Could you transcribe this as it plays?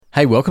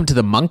Hey, welcome to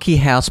the Monkey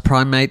House,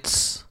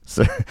 Primates.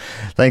 So,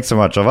 thanks so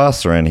much. I've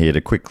asked around here to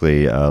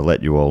quickly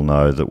let you all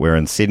know that we're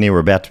in Sydney. We're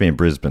about to be in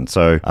Brisbane.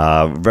 So,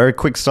 very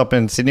quick stop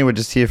in Sydney. We're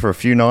just here for a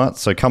few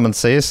nights. So, come and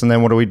see us. And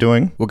then what are we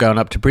doing? We're going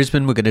up to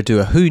Brisbane. We're going to do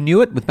a Who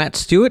Knew It with Matt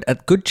Stewart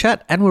at Good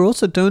Chat. And we're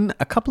also doing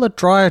a couple of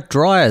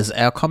Dryers,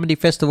 our comedy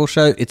festival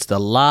show. It's the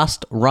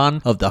last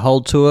run of the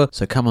whole tour.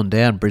 So, come on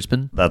down,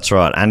 Brisbane. That's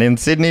right. And in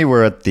Sydney,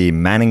 we're at the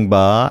Manning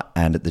Bar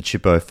and at the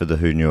Chippo for the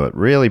Who Knew It.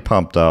 Really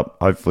pumped up.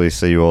 Hopefully,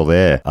 see you all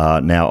there.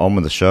 Now, on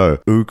with the show.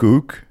 Ook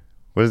ook.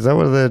 What is that?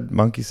 What do the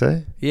monkeys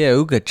say? Yeah,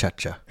 ooga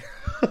cha-cha.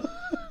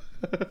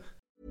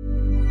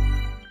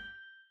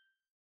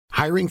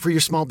 Hiring for your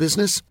small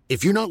business?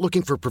 If you're not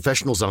looking for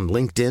professionals on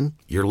LinkedIn,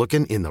 you're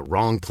looking in the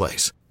wrong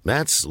place.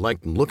 That's like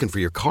looking for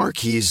your car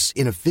keys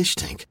in a fish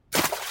tank.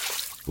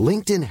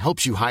 LinkedIn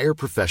helps you hire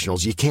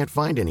professionals you can't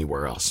find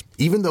anywhere else,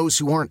 even those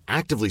who aren't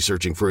actively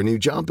searching for a new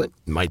job but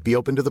might be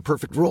open to the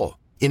perfect role.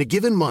 In a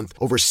given month,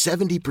 over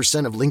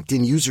 70% of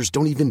LinkedIn users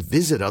don't even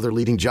visit other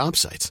leading job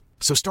sites.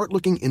 So start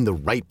looking in the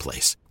right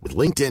place. With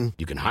LinkedIn,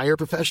 you can hire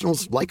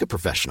professionals like a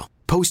professional.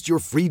 Post your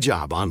free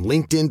job on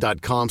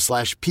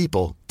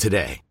linkedin.com/people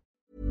today.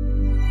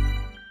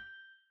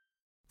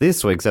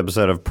 This week's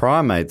episode of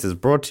Primates is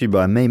brought to you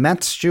by me,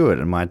 Matt Stewart,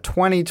 and my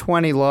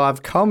 2020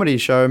 live comedy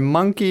show,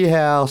 Monkey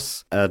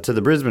House, to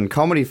the Brisbane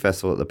Comedy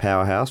Festival at the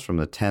Powerhouse from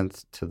the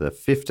 10th to the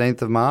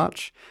 15th of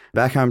March.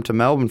 Back home to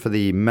Melbourne for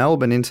the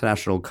Melbourne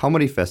International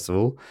Comedy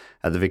Festival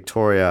at the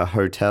Victoria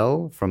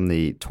Hotel from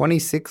the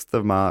 26th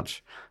of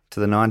March to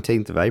the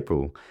 19th of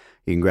April.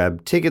 You can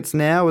grab tickets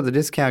now with the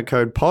discount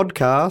code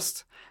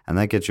PODCAST, and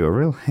that gets you a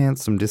real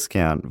handsome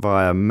discount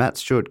via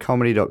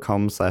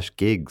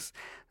mattstewartcomedy.com/gigs.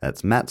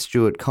 That's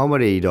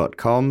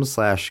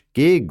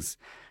mattstewartcomedy.com/gigs.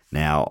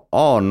 Now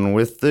on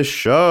with the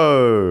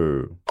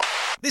show.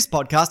 This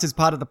podcast is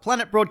part of the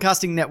Planet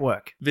Broadcasting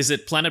Network.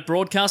 Visit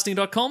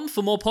planetbroadcasting.com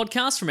for more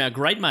podcasts from our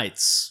great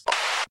mates.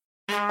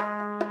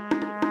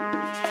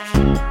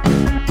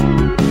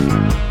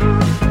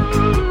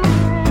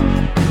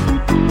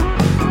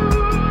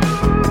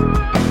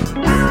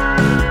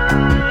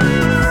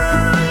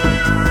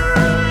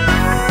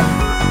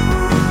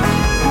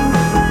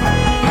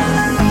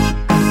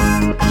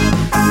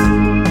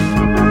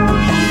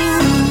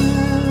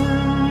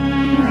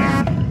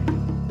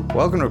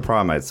 Welcome to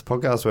Primates, the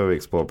podcast where we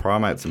explore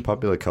primates and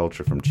popular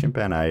culture from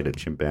chimpan A to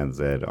chimpan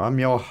Z. I'm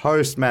your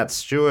host, Matt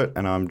Stewart,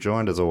 and I'm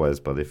joined as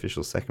always by the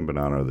official second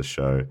banana of the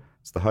show.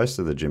 It's the host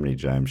of the Jiminy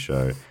James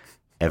Show,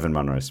 Evan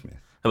Munro-Smith.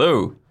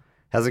 Hello.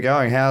 How's it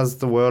going? How's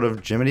the world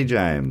of Jiminy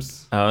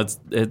James?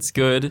 It's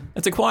good.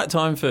 It's a quiet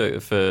time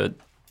for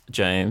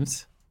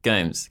James.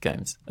 Games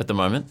at the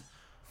moment.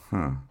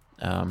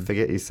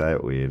 Forget you say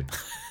it weird.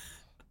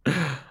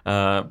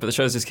 But the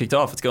show's just kicked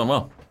off. It's going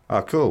well.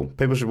 Oh, cool.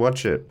 People should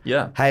watch it.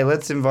 Yeah. Hey,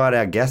 let's invite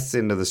our guests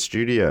into the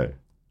studio.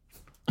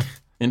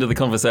 Into the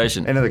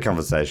conversation. Into the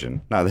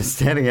conversation. No, they're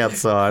standing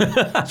outside.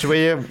 Should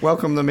we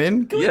welcome them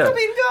in? Come in,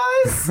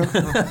 guys.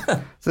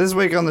 So this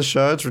week on the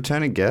show, it's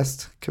returning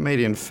guest,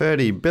 comedian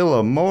Ferdy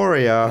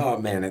Billamoria. Oh,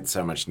 man, it's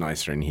so much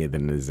nicer in here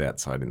than it is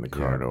outside in the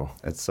corridor.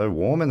 It's so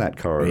warm in that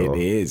corridor.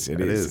 It is.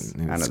 And it's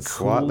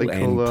cool slightly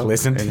cooler and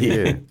pleasant in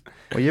here.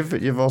 Well,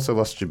 you've also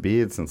lost your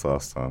beard since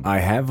last time. I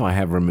have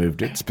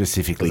removed it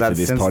specifically for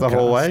this since podcast. The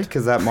hallway?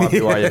 Because that might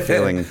be why you're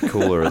feeling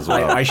cooler as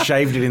well. I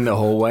shaved it in the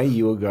hallway.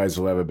 You guys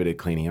will have a bit of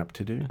cleaning up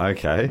to do.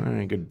 Okay. All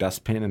right, good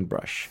dustpan and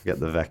brush. Get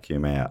the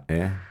vacuum out.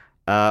 Yeah.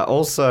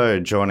 Also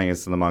joining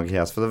us in the Monkey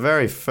House for the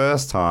very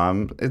first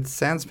time, it's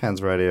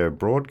Sanspans radio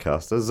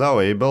broadcaster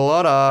Zoe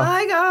Bellotta.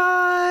 Hi,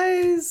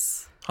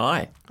 guys.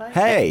 Hi.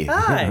 Hey.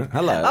 Hi.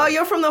 Hello. Oh,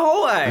 you're from the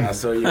hallway. I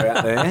saw you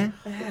out there.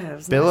 Yeah, it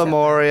was nice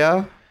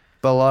Billamoria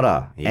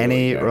Bellotta. Here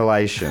Any we go.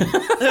 relation?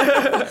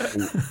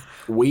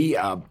 We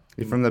are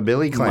You're from the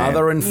Billy clan.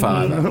 mother and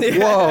father.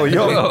 Whoa,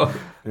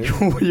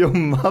 your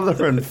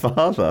mother and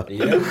father.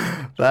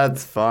 Yeah.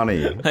 That's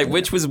funny. Hey,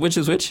 which is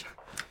which?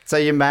 So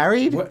you're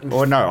married?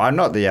 Or no, I'm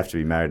not that you have to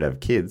be married to have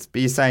kids, but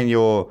you're saying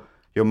you're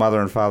your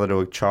mother and father to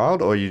a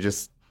child, or you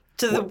just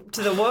to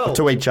the world.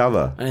 to each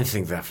other? I didn't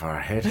think that far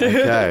ahead.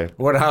 Okay.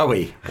 What are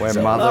we? We're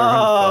mother and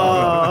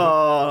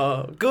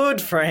father. Oh, good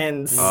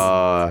friends.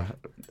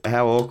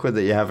 How awkward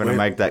that you're having to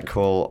make that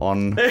call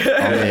on the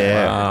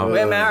air.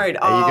 We're married.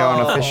 Are you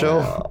going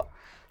official?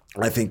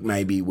 I think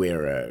maybe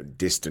we're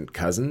distant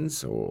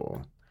cousins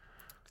or...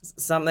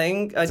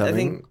 Something. I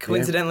think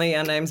coincidentally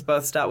our names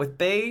both start with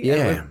B. Yeah.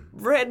 And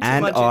we've read too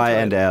And much I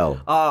into and it.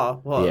 L.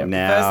 Oh, well, Yeah.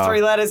 Now- first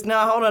three letters. No,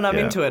 hold on. I'm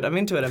Yeah. into it. I'm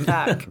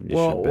back. You should be.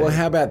 Well,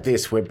 how about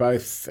this? We're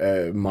both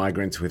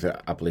migrants with an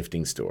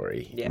uplifting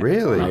story. Yeah.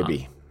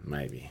 Really?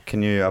 Maybe.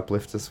 Can you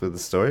uplift us with the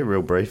story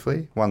real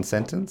briefly? One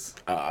sentence?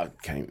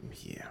 Came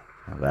here.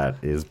 That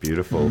is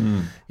beautiful.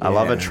 I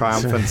love a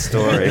triumphant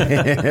story.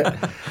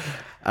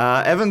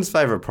 Evan's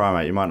favourite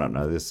primate, you might not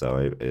know this,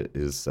 Zoe,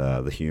 is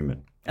the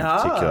human. In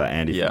particular,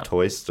 Andy from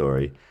Toy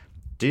Story.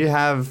 Do you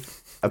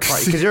have a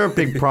because you're a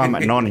big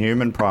primate,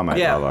 non-human primate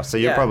lover, so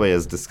you're probably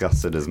as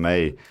disgusted as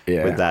me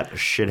with that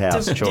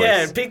shithouse choice.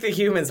 Yeah, pick the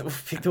humans.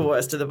 Pick the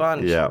worst of the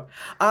bunch. Yeah.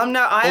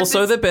 No, I have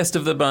Also this- the best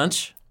of the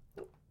bunch.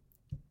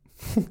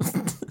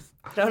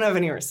 I don't have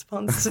any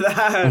response to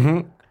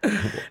that.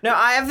 No,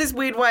 I have this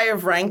weird way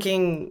of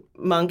ranking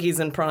monkeys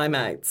and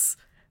primates.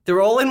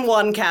 They're all in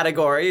one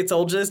category. It's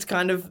all just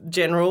kind of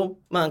general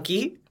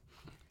monkey.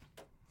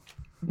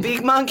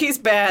 Big monkey's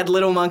bad,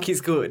 little monkey's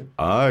good.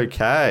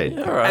 Okay.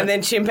 All right. And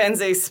then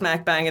chimpanzees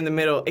smack bang in the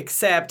middle,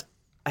 except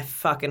I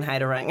fucking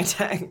hate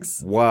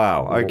orangutans.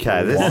 Wow.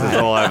 Okay. This is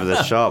all over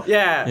the shop.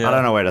 Yeah. I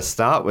don't know where to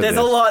start with There's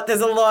this.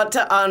 there's a lot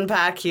to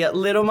unpack here.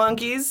 Little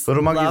monkeys.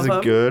 Little monkeys love are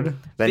 'em. good.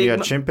 Then you Big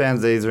got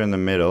chimpanzees are in the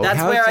middle.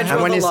 That's where I draw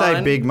And when the you say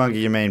line. big monkey,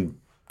 you mean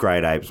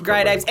great apes.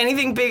 Great probably. apes.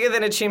 Anything bigger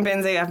than a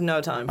chimpanzee, I have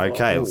no time for.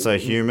 Okay. So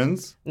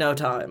humans. No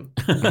time.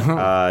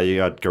 You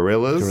got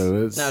gorillas.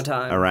 Gorillas. No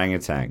time.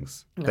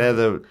 Orangutans. They're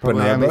the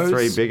probably only Bonobos?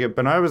 three bigger.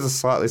 Bonobos are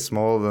slightly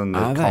smaller than the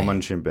Are they?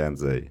 common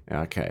chimpanzee.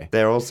 Okay.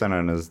 They're also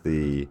known as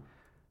the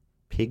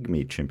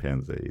pygmy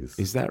chimpanzees.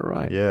 Is that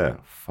right? Yeah.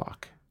 Oh,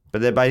 fuck.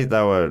 But they're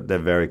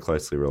very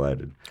closely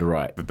related.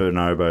 Right. The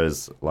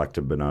bonobos like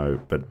to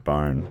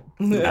bone,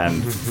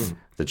 and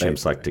the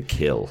chimps like to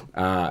kill.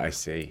 Ah, I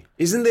see.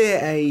 Isn't there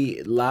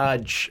a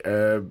large,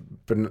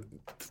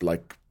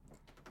 like,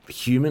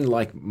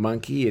 human-like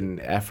monkey in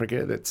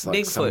Africa that's like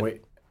Bigfoot. somewhere?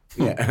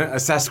 Yeah, a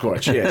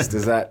Sasquatch. Yes.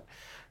 Does that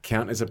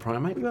count as a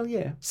primate? Well,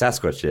 yeah.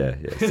 Sasquatch, yeah,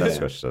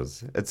 Sasquatch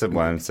does. It's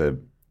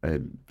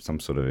some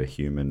sort of a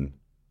human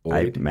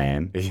ape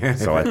man. Yeah.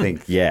 So I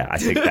think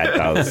that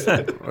does.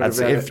 That's,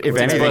 if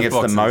anything, it's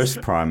the boxes?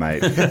 most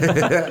primate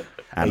A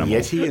animal.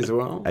 Yeti as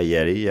well? A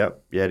Yeti,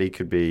 yep. Yeti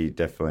could be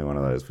definitely one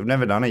of those. We've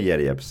never done a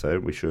Yeti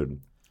episode. We should.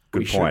 Good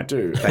We point.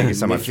 should do. Thank you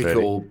so much, Freddie.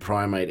 Mythical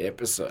primate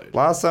episode.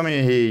 Last time you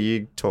were here,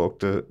 you talked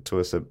to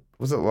us.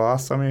 Was it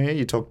last time you were here?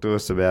 You talked to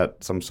us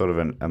about some sort of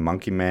a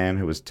monkey man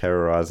who was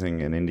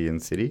terrorizing an Indian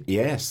city.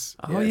 Yes.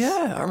 Oh,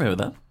 yeah. I remember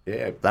that.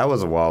 Yeah. That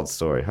was a wild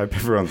story. Hope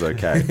everyone's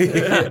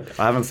okay.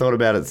 I haven't thought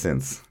about it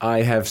since.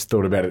 I have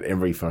thought about it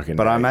every fucking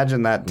But day. I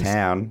imagine that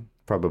town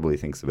probably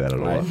thinks about it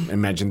a I lot.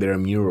 imagine there are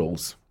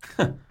murals.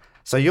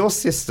 So your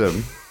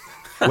system,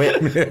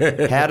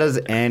 how does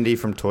Andy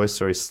from Toy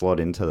Story slot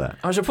into that?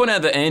 I should point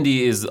out that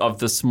Andy is of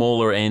the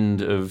smaller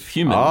end of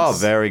humans. Oh,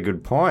 very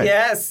good point.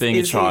 Yes. Being a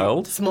is he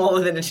child.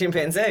 smaller than a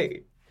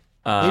chimpanzee.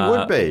 He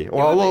would be.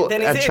 Well,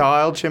 Then a he's in.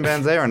 child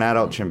chimpanzee or an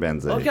adult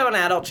chimpanzee? I'll go an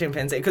adult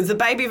chimpanzee because the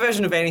baby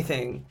version of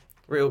anything,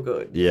 real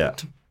good. Yeah.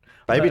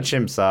 Baby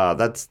chimps are,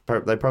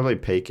 they probably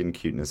peak in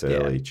cuteness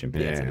early,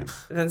 chimpanzees.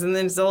 And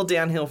then it's all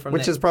downhill from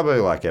Which there. is probably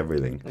like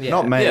everything. Yeah.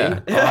 Not me.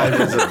 Yeah. I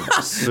was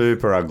a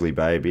super ugly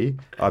baby.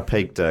 I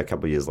peaked a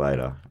couple of years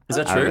later. Is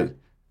that I true? was-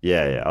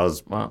 yeah. I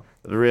was Wow.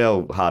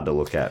 real hard to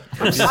look at.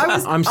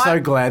 I'm so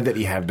glad that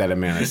you have that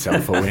amount of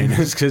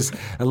self-awareness because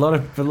a lot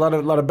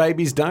of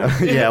babies don't.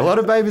 Yeah, a lot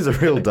of babies are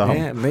real dumb.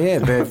 Yeah,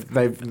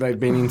 they've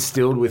been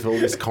instilled with all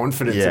this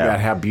confidence Yeah.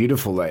 about how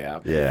beautiful they are.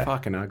 But Yeah. they're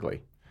fucking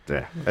ugly.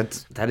 Yeah,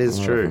 that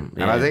is true.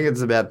 yeah. And I think it's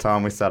about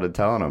time we started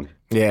telling them.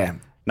 Yeah.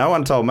 No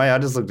one told me. I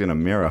just looked in a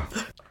mirror.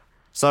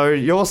 So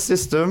your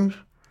system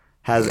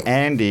has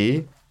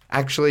Andy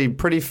actually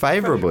pretty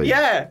favourably.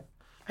 Yeah.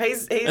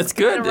 He's It's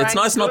good. It's ranked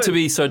nice not to good.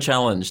 be so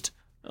challenged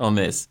on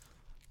this.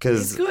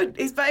 Because Good.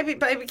 He's baby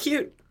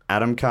cute.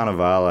 Adam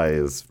Carnivale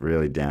is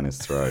really down his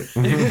throat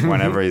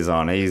whenever he's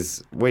on.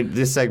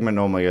 This segment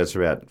normally goes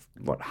for about,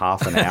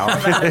 half an hour?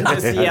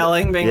 Just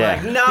yelling, being Yeah.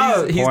 like,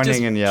 no. He's Pointing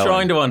just and yelling.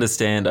 trying to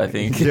understand, I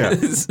think. Yeah.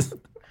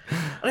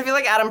 And I feel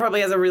like Adam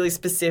probably has a really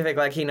specific,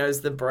 like he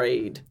knows the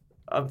breed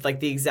of like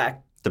the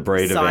exact The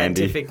breed of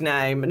Andy. scientific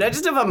name. No,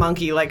 just of a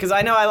monkey. Like, because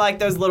I know I like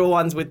those little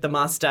ones with the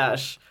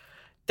mustache.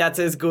 That's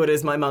as good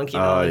as my monkey Oh,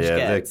 knowledge yeah,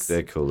 gets.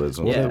 they're cool. There's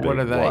one with a What big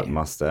are they? white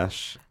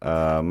mustache.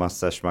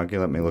 Mustache monkey,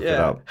 let me look it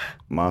Yeah. up.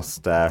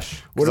 Mustache.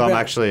 What Because I'm about-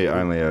 actually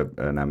only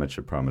an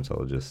amateur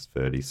primatologist,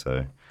 30,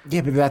 so...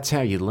 Yeah, but that's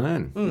how you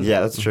learn. Yeah,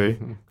 that's true.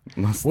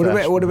 Mustache.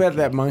 What about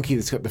that monkey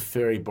that's got the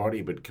furry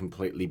body but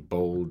completely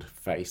bald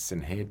face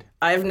and head?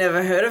 I've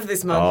never heard of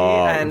this monkey.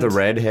 Oh, and the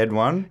redhead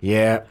one?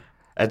 Yeah.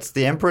 It's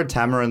the Emperor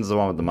Tamarin's the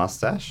one with the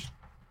mustache.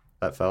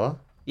 That fella?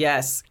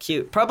 Yes,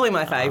 cute. Probably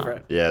my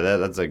favorite. Yeah,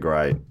 that's a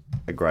great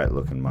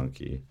looking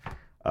monkey.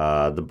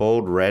 The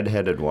bald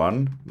red-headed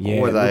one. Yeah,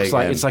 What were it they looks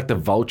like again? it's like the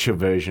vulture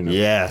version of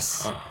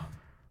Yes.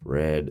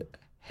 Red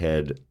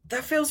head.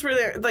 That feels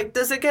really like.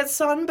 Does it get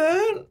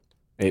sunburnt?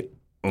 it.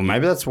 Well,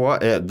 maybe that's why.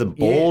 The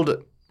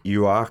bald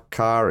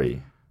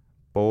Uakari.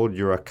 Bald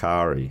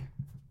Uakari.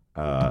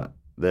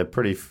 They're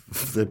pretty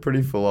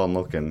full on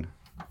looking.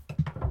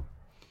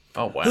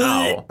 Oh, wow.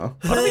 I don't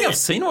think I've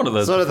seen one of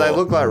those Sort of, they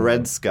before. look like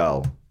Red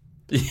Skull.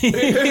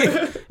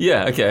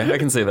 Yeah, okay. I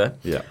can see that.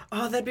 Yeah.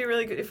 Oh, that'd be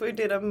really good if we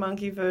did a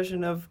monkey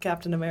version of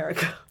Captain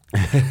America.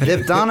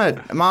 They've done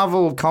it.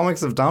 Marvel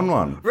Comics have done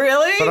one.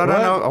 Really? But I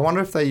don't know. I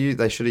wonder if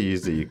they should have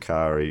used the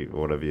Yukari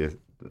or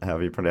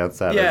however you pronounce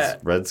that Yeah.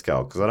 as Red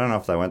Skull, because I don't know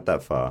if they went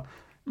that far.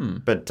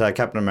 But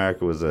Captain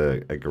America was a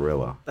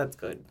gorilla. That's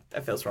good.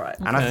 That feels right.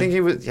 And I think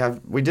he was. Yeah,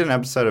 we did an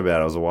episode about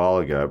it. It was a while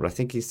ago, but I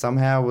think he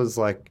somehow was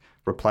like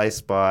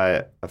replaced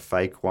by a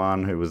fake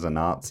one who was a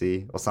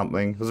Nazi or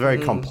something. It was very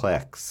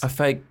complex. A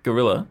fake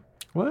gorilla.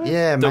 What?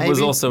 Yeah, That maybe,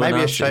 was also a maybe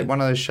a Nazi. shape,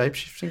 one of those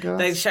shape-shifting guys.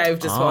 They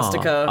shaved a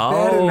swastika.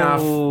 Bad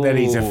enough that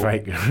he's a Oh.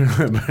 fake,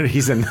 but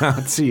he's a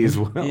Nazi as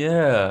well.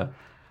 Yeah.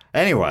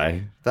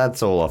 Anyway,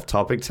 that's all off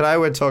topic. Today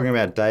we're talking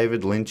about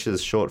David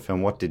Lynch's short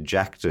film, What Did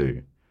Jack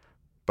Do?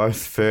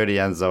 Both Ferdy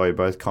and Zoe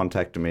both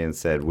contacted me and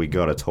said, we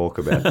got to talk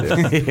about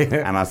this.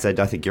 And I said,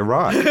 I think you're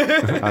right.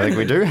 I think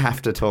we do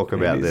have to talk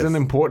about It's this. an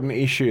important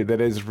issue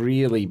that has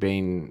really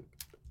been,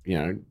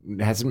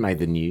 hasn't made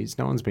the news.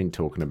 No one's been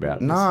talking about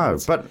this. No,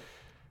 but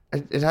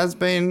it has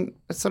been,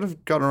 it's sort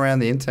of gotten around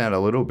the internet a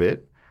little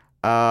bit.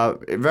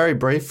 Very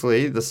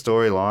briefly, the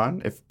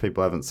storyline, if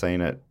people haven't seen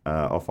it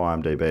off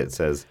IMDb, it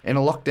says, in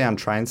a lockdown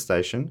train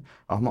station,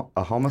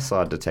 a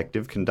homicide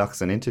detective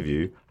conducts an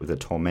interview with a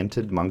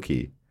tormented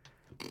monkey.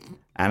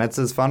 And it's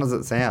as fun as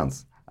it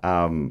sounds,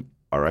 I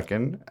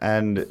reckon.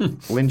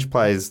 And Lynch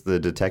plays the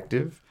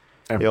detective.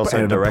 He also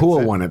and a directs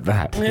poor it. one at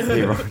that.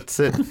 He writes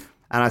it.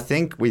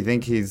 And we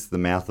think he's the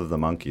mouth of the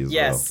monkey as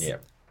Yes. well.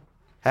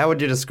 How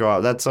would you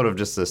describe that's sort of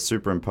just a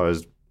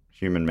superimposed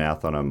human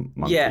mouth on a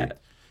monkey? Yeah.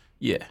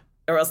 Yeah.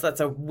 Or else that's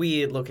a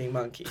weird looking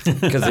monkey.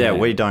 Because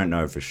we don't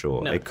know for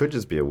sure. It could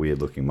just be a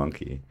weird looking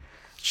monkey.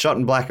 Shot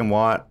in black and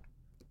white.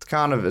 It's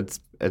kind of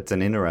it's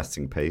an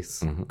interesting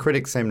piece.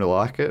 Critics seem to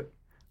like it.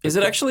 Is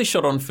it actually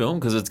shot on film?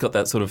 Because it's got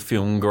that sort of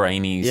film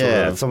grainy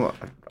Yeah, sort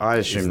of... I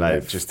assume Isn't they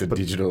that just a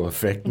digital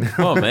effect?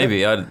 Oh,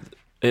 maybe.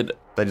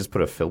 they just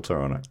put a filter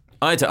on it.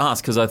 I had to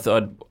ask because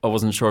I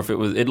wasn't sure if it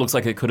was... It looks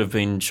like it could have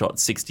been shot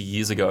 60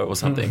 years ago or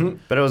something.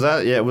 But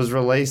it was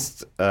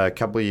released a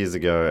couple of years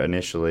ago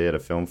initially at a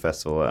film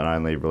festival and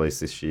only released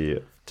this year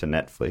to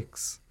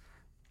Netflix.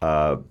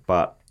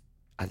 But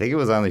I think it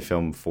was only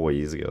filmed 4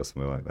 years ago or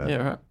something like that. Yeah,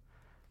 right.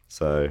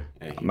 So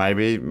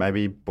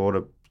maybe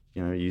bought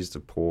used a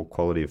poor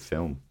quality of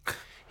film.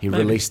 He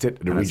released it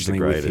it's originally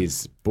with degraded.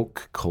 his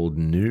book called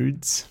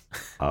Nudes.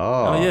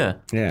 Oh, yeah.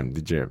 Yeah,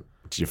 did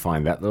you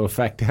find that little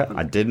fact out?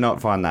 I did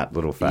not find that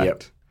little fact.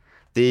 Yep.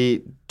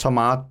 The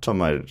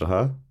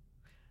tomatometer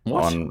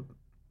What? on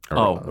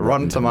Oh,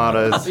 Rotten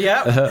Tomatoes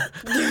Yep.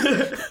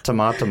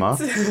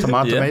 tomatometer.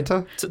 Tomato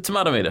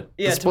meter.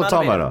 Yeah, The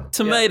splatometer.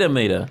 Tomato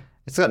meter.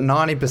 It's got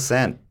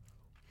 90%.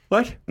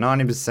 What?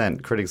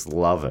 90%. Critics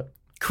love it.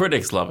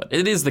 Critics love it.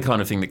 It is the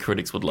kind of thing that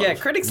critics would love. Yeah,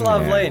 critics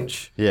love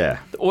Lynch. Yeah.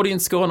 The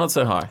audience score, not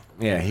so high.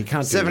 Yeah, he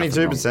can't do nothing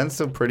 72% wrong.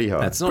 still pretty high.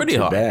 That's not Pretty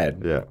too high.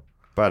 bad. Yeah.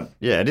 But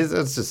yeah,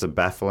 it's just a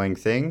baffling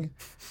thing.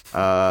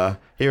 Here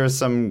are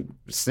some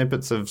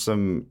snippets of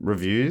some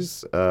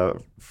reviews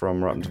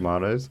from Rotten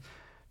Tomatoes.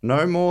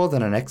 No more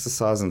than an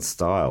exercise in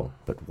style,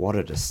 but what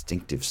a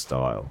distinctive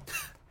style.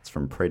 It's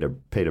from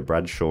Peter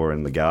Bradshaw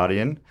in The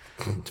Guardian.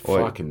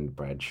 Fucking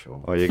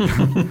Bradshaw. Or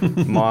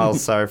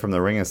Miles Surrey from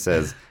The Ringer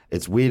says,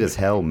 it's weird as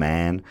hell,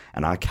 man,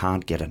 and I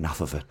can't get enough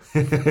of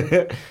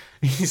it.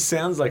 He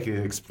sounds like he's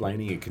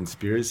explaining a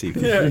conspiracy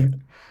theory.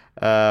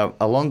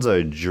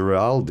 Alonso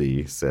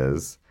Giraldi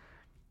says,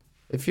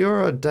 if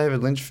you're a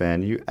David Lynch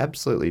fan, you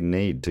absolutely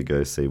need to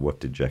go see What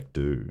Did Jack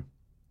Do?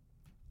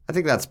 I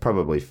think that's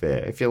probably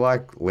fair. If you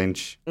like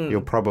Lynch,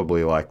 you'll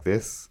probably like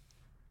this.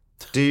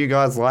 Do you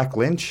guys like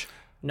Lynch?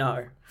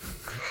 No.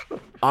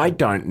 I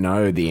don't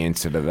know the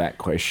answer to that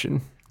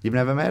question. You've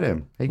never met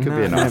him. He could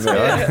be a nice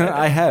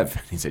guy. I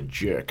have. He's a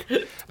jerk.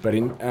 But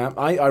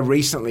I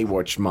recently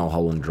watched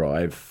Mulholland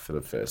Drive for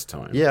the first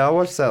time. Yeah, I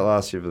watched that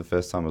last year for the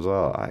first time as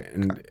well. I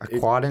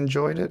quite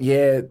enjoyed it.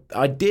 Yeah,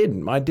 I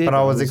did. But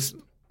I was...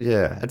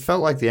 it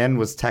felt like the end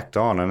was tacked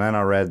on, and then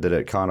I read that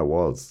it kind of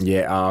was.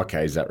 Yeah,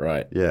 okay, is that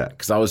right? Yeah.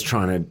 Because I was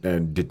trying to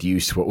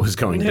deduce what was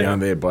going down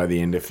there by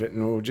the end of it,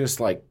 and we were just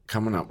like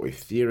coming up with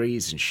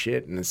theories and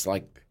shit, and it's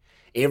like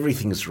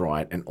everything's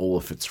right and all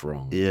of it's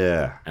wrong.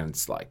 Yeah. And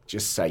it's like,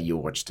 just say you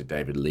watched a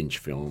David Lynch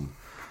film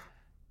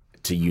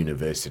to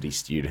university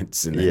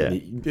students, and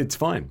then it's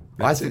fine.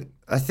 I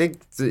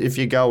think if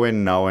you go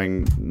in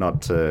knowing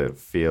not to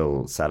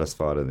feel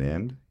satisfied in the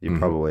end, you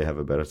probably have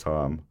a better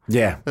time.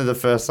 Yeah. The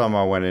first time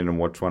I went in and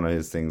watched one of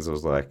his things, I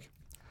was like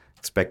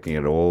expecting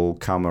it all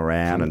come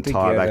around and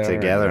tie back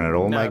together, and it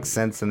all makes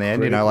sense in the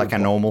end. Like a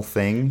normal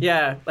thing.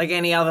 Yeah, like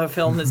any other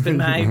film that's been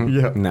made.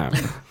 No.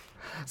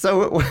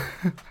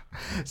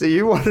 So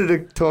you wanted to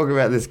talk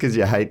about this because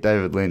you hate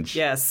David Lynch.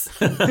 Yes.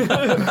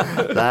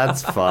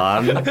 That's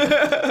fun. Do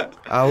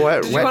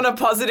you want a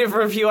positive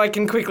review? I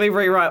can quickly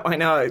rewrite my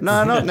notes.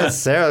 No, not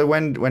necessarily.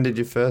 When did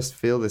you first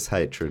feel this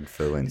hatred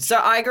for Lynch? So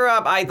I grew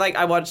up,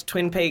 I watched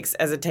Twin Peaks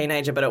as a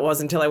teenager, but it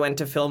wasn't until I went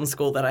to film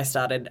school that I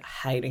started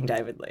hating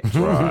David Lynch.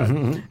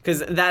 Right.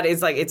 Because that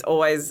is it's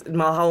always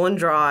Mulholland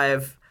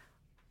Drive.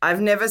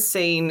 I've never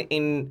seen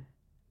in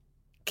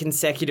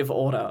consecutive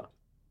order,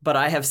 but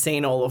I have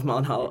seen all of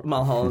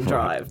Mulholland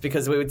Drive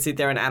because we would sit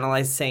there and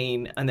analyze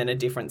scene and then a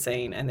different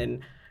scene, and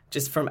then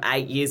just from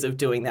 8 years of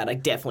doing that, I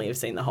definitely have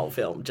seen the whole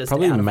film. Just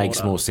Probably out of makes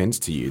order. more sense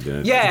to you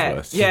than it does to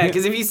us. Yeah,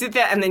 because if you sit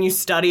there and then you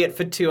study it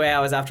for 2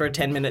 hours after a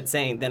 10-minute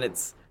scene, then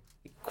it's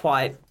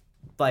quite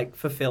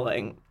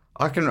fulfilling.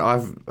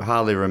 I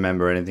hardly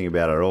remember anything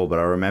about it at all, but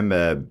I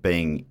remember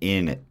being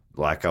in it.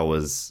 Like I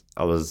was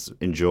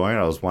enjoying it.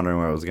 I was wondering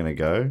where it was going to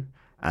go.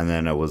 And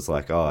then it was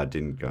like, oh, it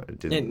didn't go. It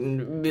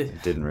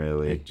didn't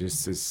really.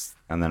 Just as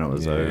And then it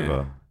was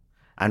over.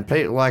 And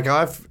like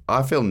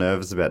I feel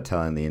nervous about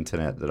telling the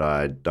internet that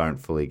I don't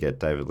fully get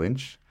David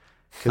Lynch.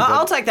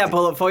 I'll take that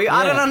bullet for you.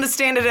 I don't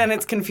understand it and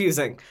it's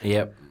confusing.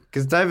 Yep.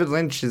 Because David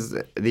Lynch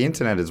the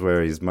internet is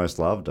where he's most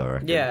loved, I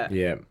reckon. Yeah.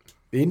 Yeah.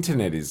 The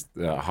internet is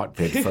a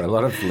hotbed for a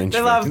lot of Lynch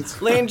They fans.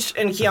 love Lynch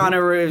and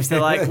Keanu Reeves. They're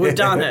like, we've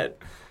done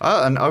it.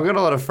 And I've got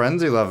a lot of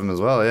friends who love him as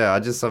well. Yeah,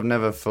 I've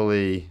never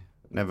fully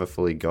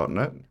gotten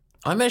it.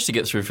 I managed to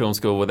get through film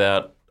school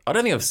without. I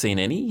don't think I've seen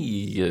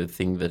any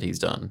thing that he's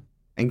done.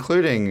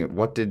 Including,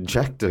 what did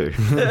Jack do?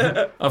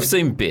 I've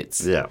seen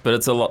bits. Yeah. But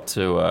it's a lot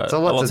to. It's a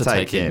lot to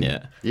take in.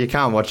 Yeah. You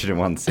can't watch it in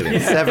one sitting.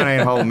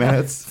 17 whole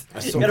minutes,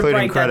 gotta including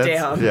break that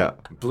credits. down. Yeah.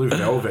 Blue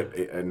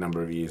Velvet a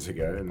number of years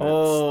ago, and that's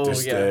Oh, yeah.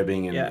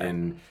 disturbing Yeah.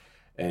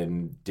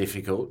 and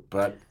difficult.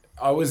 But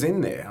I was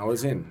in there. I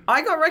was in.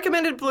 I got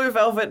recommended Blue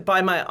Velvet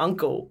by my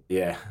uncle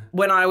Yeah.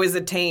 when I was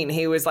a teen.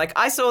 He was like,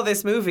 I saw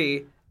this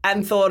movie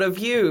and thought of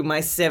you, my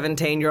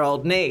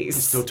 17-year-old niece.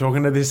 Still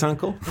talking to this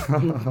uncle?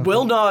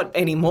 Will not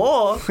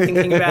anymore,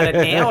 thinking about it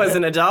now as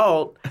an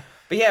adult.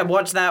 But yeah,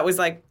 watch that. Was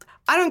like,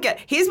 I don't get.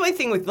 Here's my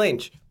thing with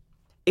Lynch.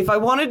 If I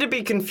wanted to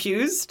be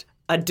confused,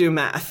 I'd do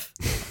math.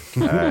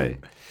 Hey.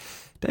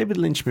 David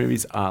Lynch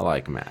movies are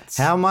like maths.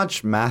 How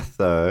much math,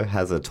 though,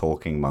 has a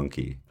talking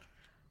monkey?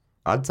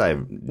 I'd say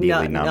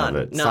nearly none of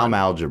it. none. Some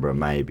algebra,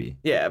 maybe.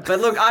 Yeah,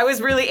 but look, I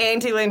was really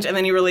anti-Lynch, and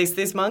then he released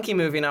this monkey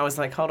movie, and I was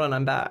like, hold on,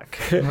 I'm back.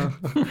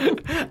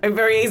 I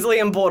very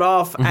easily am bought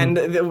off, and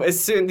as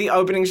soon the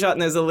opening shot,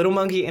 and there's a little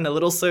monkey in a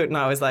little suit, and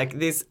I was like,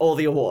 this, all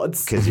the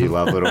awards. Because you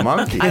love little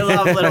monkeys. I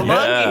love little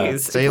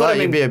monkeys. So Put 'em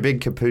you'd in- be a big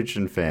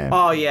Capuchin fan.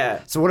 Oh,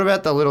 yeah. So what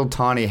about the little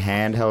tiny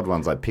handheld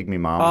ones like Pygmy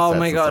Mama? Oh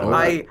my god,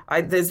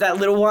 I there's that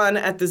little one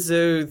at the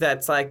zoo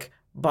that's like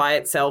by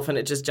itself and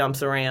it just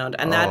jumps around,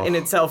 and that in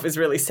itself is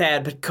really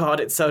sad. But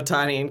God, it's so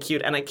tiny and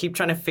cute, and I keep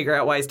trying to figure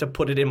out ways to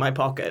put it in my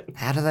pocket.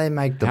 How do they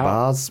make the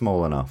bars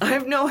small enough? I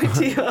have no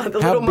idea.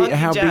 The How little monkey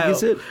how jail. big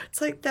is it?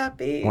 It's like that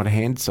big. What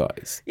hand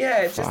size?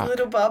 Yeah, it's just a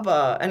little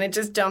bubba, and it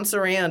just jumps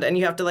around, and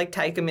you have to like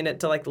take a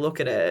minute to like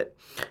look at it.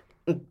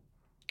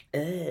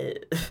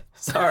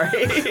 Sorry.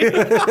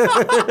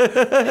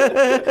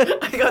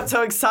 I got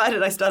so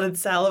excited I started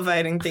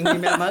salivating thinking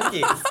about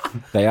monkeys.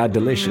 They are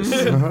delicious.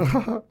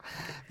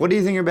 What do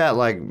you think about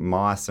like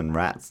mice and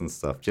rats and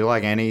stuff? Do you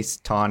like any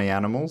tiny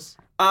animals?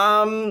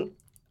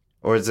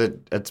 Or is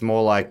it's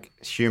more like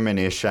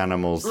human-ish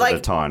animals that are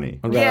Like- tiny?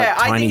 What about Yeah,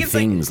 I tiny think it's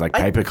like- things like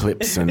paper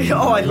clips and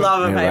Oh, I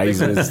love a paper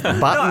razors?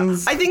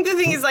 Buttons? I think the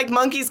thing is, like,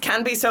 monkeys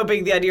can be so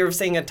big, the idea of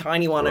seeing a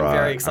tiny one I'm Right.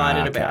 very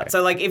excited Okay. about.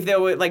 So, like, if there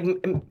were, like,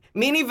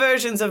 mini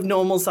versions of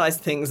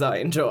normal-sized things I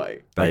enjoy.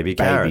 Baby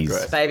babies.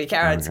 carrots. Baby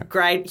carrots,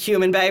 great.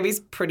 Human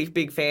babies, pretty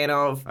big fan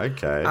of.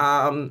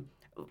 Okay.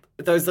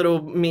 Those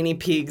little mini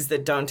pigs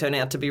that don't turn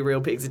out to be real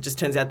pigs. It just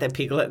turns out they're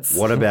piglets.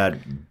 What about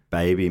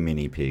baby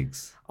mini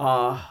pigs?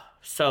 Oh,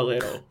 so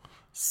little.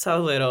 So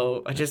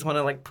little. I just want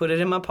to, like, put it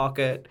in my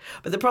pocket.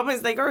 But the problem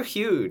is they grow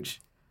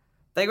huge.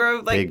 They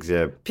grow, like... Pigs,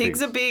 yeah.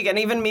 Pigs are big, and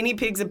even mini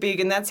pigs are big,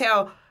 and that's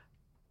how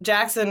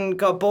Jackson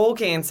got ball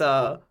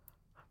cancer.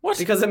 What?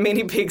 Because a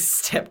mini pig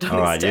stepped on All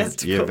right, his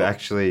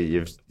testicle.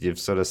 you've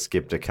sort of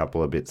skipped a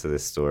couple of bits of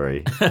this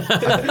story.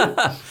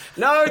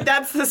 No,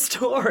 that's the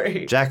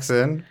story.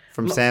 Jackson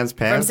from Sans From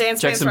Pants,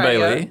 Sans Jackson Pants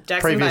Radio. Bailey. Jackson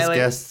previous Bailey.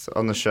 guest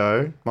on the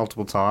show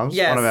multiple times.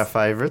 Yes. One of our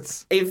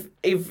favourites. If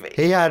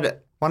He had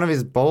one of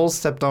his balls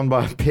stepped on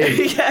by a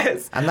pig,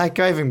 yes, and that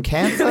gave him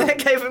cancer. that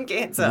gave him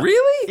cancer.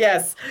 Really?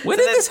 Yes. When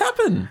So did this that's,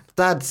 happen?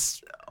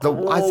 That's the.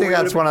 I Oh, think it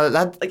that's would've one of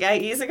that. like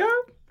 8 years ago?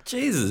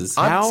 Jesus.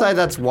 I'd say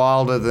that's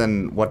wilder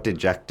than what did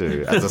Jack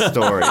do as a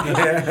story.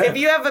 If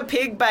you have a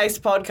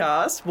pig-based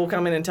podcast, we'll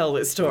come in and tell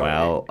this story.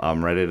 Well,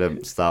 I'm ready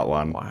to start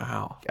one.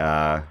 Wow.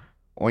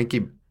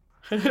 Oinky,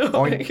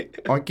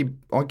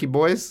 oinky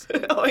boys,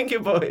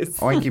 Oinky boys.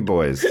 oinky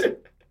boys.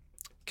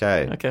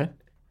 Okay, Okay.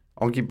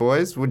 oinky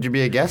boys. Would you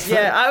be a guest?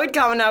 Yeah, I would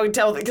come and I would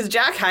tell, because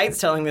Jack hates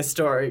telling this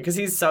story because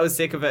he's so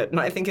sick of it, and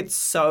I think it's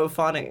so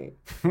funny.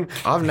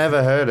 I've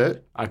never heard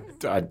it. I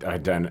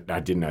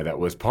didn't know that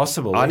was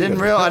possible. I didn't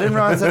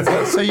realize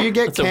that. So you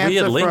get It's a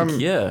cancer weird link, from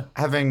yeah.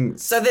 having.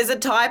 So there's a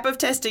type of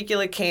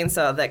testicular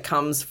cancer that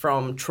comes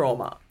from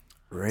trauma.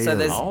 Really? So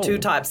there's Oh. two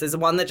types. There's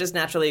one that just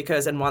naturally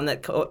occurs and one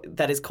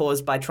that is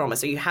caused by trauma.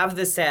 So you have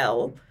the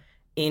cell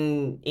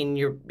in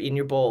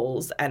your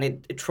balls,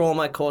 and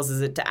trauma causes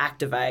it to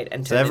activate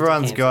and So turn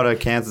everyone's into got a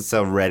cancer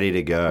cell ready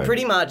to go.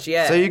 pretty much,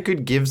 yeah. So you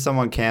could give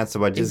someone cancer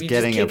by just you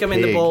getting just kick a them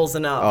pig. in the balls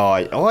enough. Oh,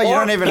 you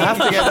don't even have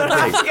to get the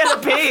have to pig. get a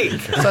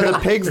pig. So the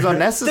pig's not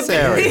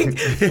necessary.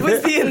 Pig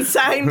was the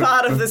insane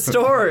part of the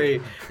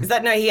story. Is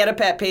that no, he had a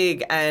pet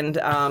pig, and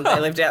they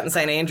lived out in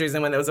St Andrews,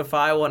 and when there was a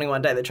fire warning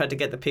one day, they tried to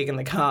get the pig in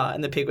the car,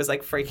 and the pig was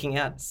like freaking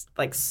out,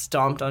 like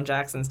stomped on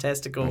Jackson's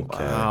testicle.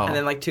 Wow. And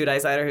then like 2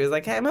 days later, he was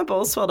like, "Hey, my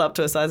balls swelled up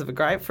to the size of a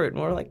grapefruit,"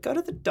 and we were like, "Go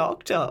to the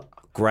doctor."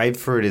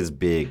 Grapefruit is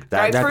big.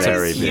 That's Grapefruit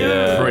very is big.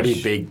 huge.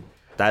 Pretty big.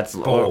 That's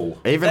Ball.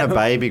 even a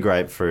baby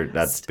grapefruit.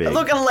 That's big.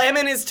 Look, a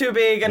lemon is too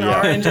big, an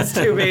orange is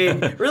too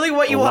big. Really,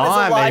 what you want is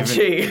a Lime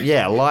lychee. even-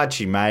 yeah,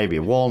 lychee maybe.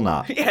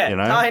 Walnut. Yeah, you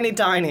know?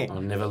 tiny.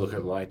 I'll never look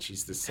at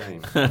lychees the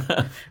same.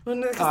 Well,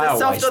 no, 'cause I they're always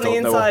soft on thought the they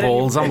inside. were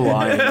balls. I'm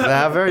lying. They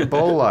are very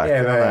ball-like.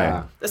 Yeah, they aren't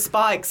are. The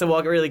spikes are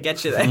what really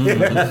gets you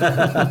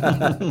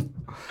there.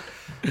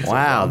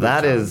 Wow,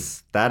 that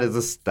is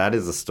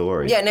a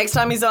story. Yeah, next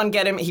time he's on,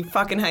 get him. He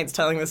fucking hates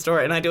telling the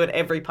story, and I do it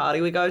every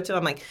party we go to.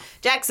 I'm like,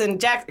 Jackson,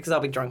 because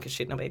I'll be drunk as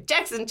shit, and I'll be,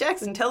 Jackson,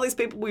 tell these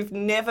people we've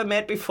never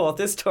met before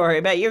this story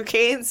about your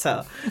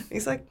cancer.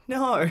 He's like,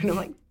 no. And I'm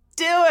like,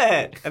 do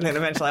it. And then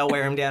eventually I'll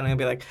wear him down and he'll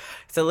be like,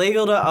 it's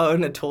illegal to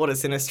own a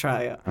tortoise in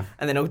Australia.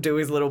 And then he'll do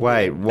his little...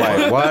 Wait,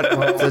 what?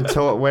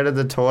 Where did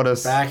the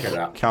tortoise Back it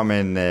up. come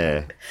in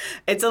there?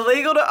 It's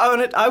illegal to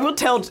own it. I will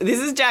tell... This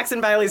is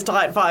Jackson Bailey's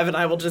Tight 5, and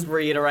I will just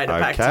reiterate it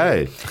back to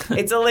Okay. you.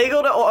 It's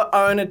illegal to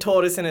own a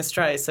tortoise in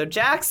Australia. So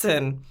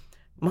Jackson,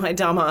 my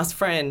dumbass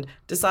friend,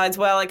 decides,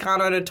 well, I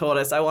can't own a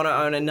tortoise. I want to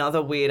own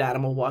another weird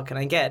animal. What can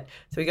I get?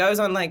 So he goes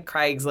on like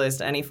Craigslist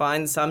and he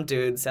finds some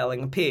dude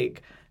selling a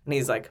pig. And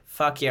he's like,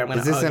 fuck yeah, I'm going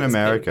to Is this in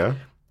America?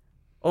 Pig.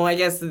 Well, I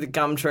guess the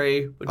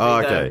Gumtree would be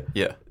Okay.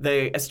 Yeah.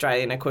 the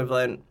Australian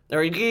equivalent.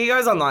 Or he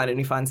goes online and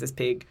he finds this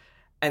pig.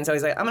 And so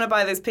he's like, I'm going to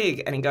buy this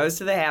pig. And he goes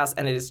to the house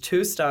and it is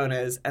two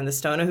stoners. And the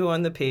stoner who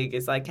owned the pig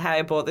is like, hey,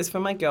 I bought this for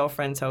my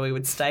girlfriend so we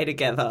would stay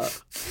together.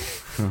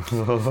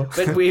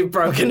 But we've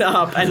broken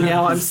up and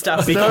now I'm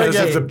stuck Still because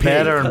gets of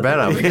better and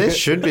better. This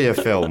should be a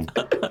film.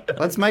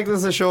 Let's make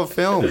this a short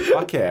film.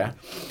 Fuck yeah.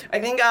 I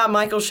think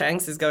Michael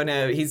Shanks is going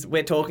to,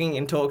 we're talking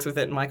in talks with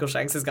it and Michael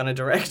Shanks is going to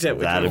direct it,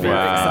 which That'd is be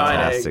very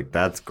exciting. fantastic.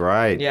 That's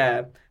great.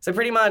 Yeah. So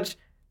pretty much,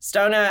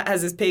 Stoner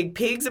has this pig.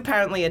 Pig's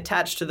apparently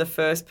attached to the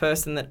first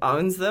person that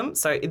owns them.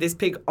 So this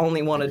pig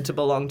only wanted to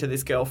belong to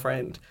this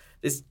girlfriend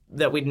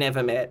that we'd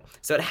never met.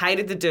 So it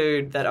hated the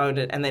dude that owned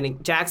it, and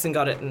then Jackson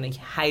got it, and he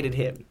hated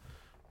him.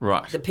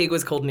 Right. The pig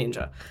was called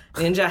Ninja.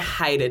 Ninja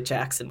hated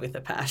Jackson with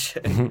a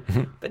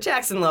passion. But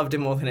Jackson loved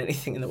him more than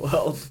anything in the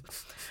world.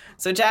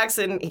 So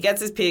Jackson, he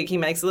gets his pig, he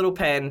makes a little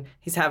pen,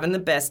 he's having the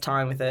best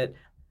time with it.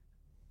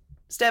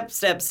 Step,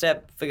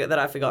 that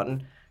I've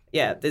forgotten.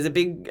 Yeah, there's a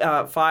big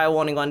fire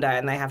warning one day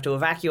and they have to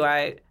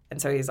evacuate.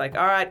 And so he's like,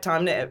 all right,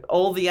 time to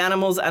all the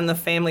animals and the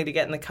family to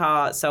get in the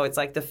car. So it's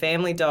like the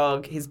family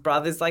dog, his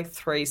brother's like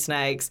 3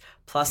 snakes,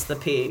 plus the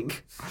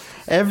pig.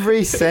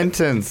 Every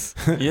sentence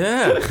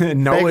Yeah.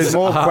 begs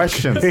more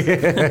questions.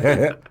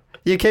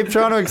 You keep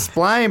trying to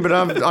explain, but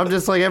I'm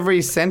just like,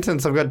 every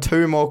sentence I've got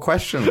 2 more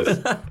questions.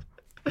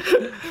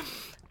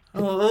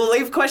 We'll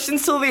leave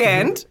questions till the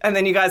end, and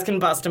then you guys can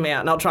bust them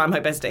out, and I'll try my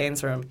best to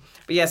answer them.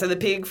 But yeah, so the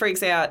pig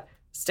freaks out,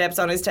 steps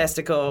on his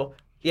testicle,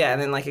 yeah,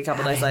 and then like a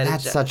couple days later...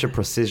 That's such a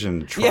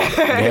precision trot.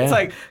 Yeah, it's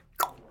like,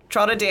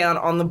 trotted down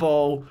on the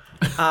ball,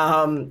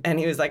 and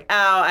he was like,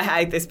 ow, I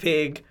hate this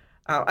pig.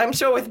 I'm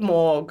sure with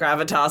more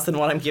gravitas than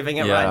what I'm giving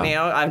it Yeah. right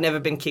now. I've never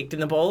been kicked in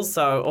the balls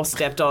or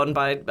stepped on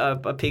by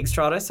a pig's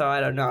trotter, so I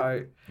don't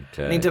know.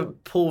 Okay. I need to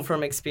pull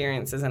from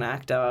experience as an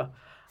actor.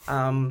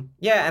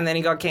 Yeah, and then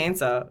he got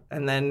cancer,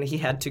 and then he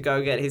had to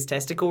go get his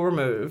testicle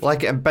removed.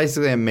 Like,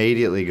 basically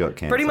immediately got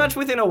cancer. Pretty much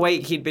within a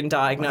week, he'd been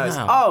diagnosed.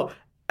 Wow. Oh,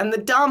 and the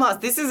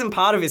dumbass, this isn't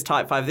part of his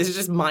type 5. This is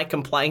just my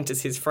complaint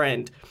as his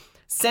friend.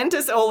 Sent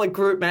us all a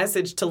group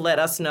message to let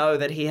us know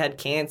that he had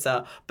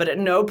cancer, but at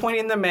no point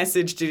in the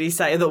message did he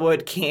say the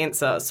word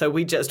cancer, so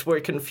we just were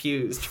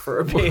confused for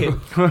a bit.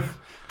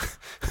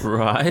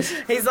 Right.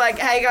 He's like,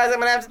 hey guys, I'm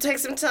going to have to take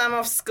some time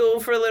off school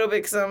for a little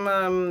bit because I'm,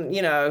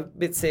 a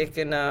bit sick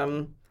and,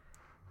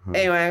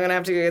 anyway, I'm going to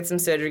have to go get some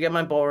surgery, get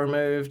my ball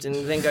removed, and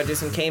then go do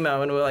some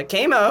chemo. And we're like,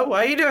 chemo?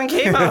 Why are you doing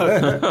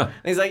chemo? And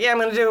he's like, yeah, I'm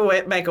going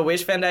to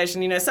Make-A-Wish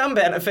Foundation, some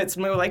benefits.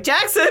 And we were like,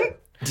 Jackson,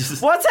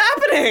 what's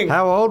happening?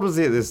 How old was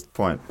he at this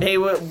point? We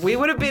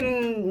would have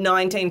been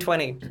 19,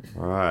 20.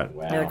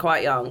 Right. They're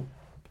quite young.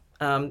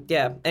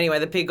 Yeah, anyway,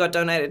 the pig got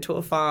donated to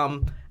a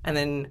farm, and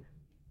then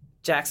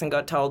Jackson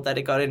got told that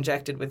it got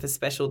injected with a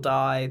special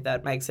dye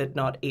that makes it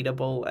not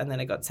eatable, and then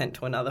it got sent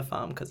to another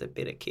farm because it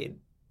bit a kid.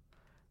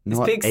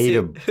 Not pig's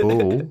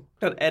eatable.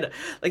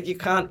 Like you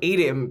can't eat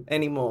him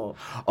anymore.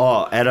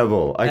 Oh,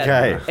 edible.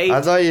 Okay. Edible.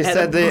 I thought you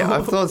said Edible.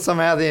 I thought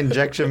somehow the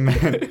injection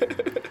meant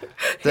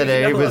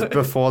that he was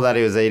before that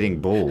he was eating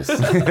bulls.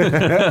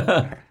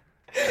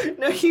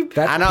 No, he.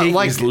 That pig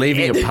is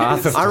leaving a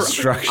path of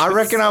destruction. I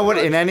reckon I would,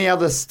 in any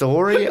other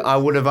story, I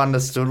would have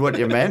understood what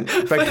you meant,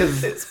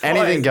 because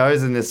anything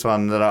goes in this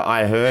one that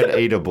I heard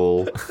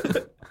eatable.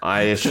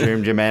 I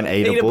assumed you meant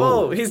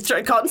eatable. He's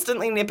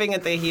constantly nipping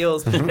at their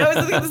heels. No,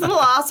 it's this little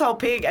asshole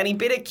pig, and he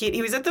bit a kid.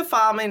 He was at the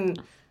farm in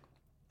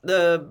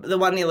the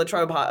one near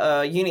Latrobe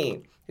Uni.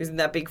 He was in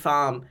that big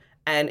farm,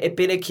 and it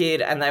bit a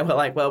kid, and they were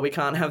like, well, we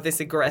can't have this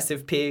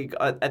aggressive pig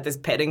at this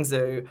petting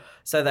zoo.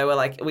 So they were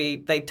like,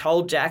 they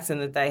told Jackson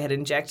that they had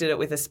injected it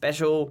with a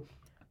special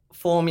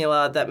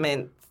formula that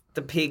meant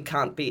the pig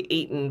can't be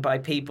eaten by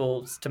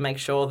people to make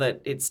sure that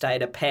it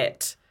stayed a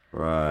pet.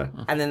 Right.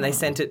 And then they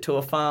sent it to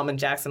a farm, and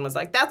Jackson was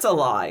like, that's a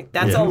lie.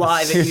 That's a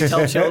lie that you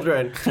tell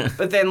children.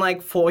 But then,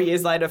 like, 4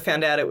 years later,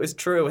 found out it was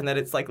true and that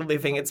it's, like,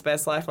 living its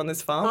best life on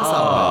this farm somewhere.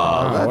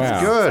 Oh, that's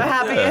wow. good. So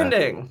happy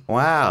ending.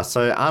 Wow.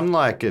 So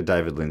unlike a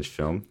David Lynch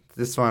film,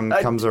 this one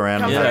comes around.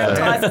 Comes around,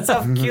 ties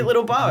itself a cute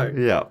little bow.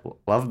 Yeah,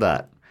 love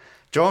that.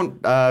 Do you want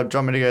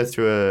me to go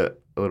through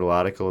a little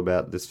article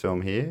about this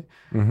film here?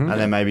 Mm-hmm. And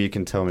then maybe you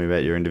can tell me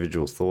about your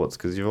individual thoughts,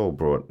 because you've all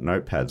brought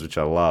notepads, which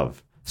I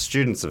love.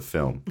 Students of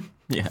film.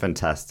 Yeah.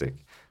 Fantastic.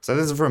 So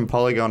this is from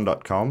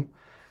Polygon.com,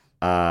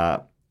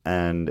 and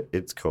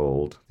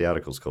the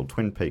article's called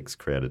Twin Peaks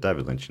creator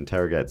David Lynch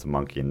interrogates a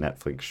monkey in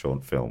Netflix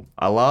short film.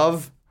 I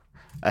love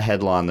a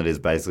headline that is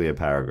basically a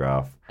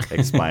paragraph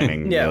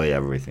explaining nearly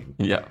everything.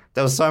 Yeah.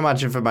 There was so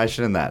much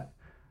information in that.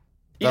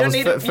 You don't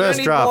need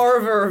more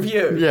of a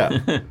review.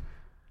 Yeah.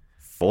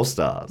 4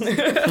 stars.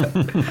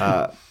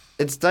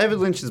 It's David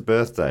Lynch's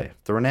birthday.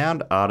 The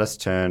renowned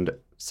artist turned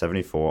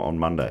 74 on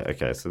Monday.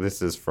 Okay, so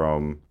this is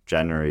from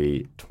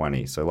January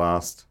 20. So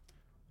only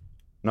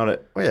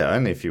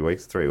a few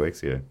weeks, 3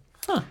 weeks ago.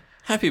 Huh.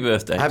 Happy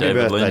birthday, Happy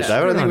David birthday, Lynch.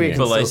 David. I think we can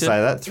Belated. still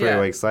say that 3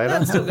 weeks later.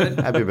 That's still good.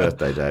 Happy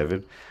birthday,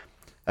 David.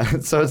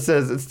 So it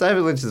says, it's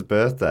David Lynch's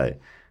birthday,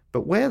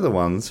 but we're the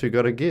ones who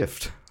got a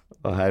gift.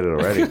 I hate it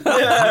already.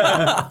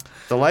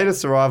 The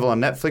latest arrival on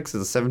Netflix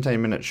is a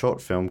 17-minute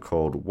short film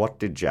called What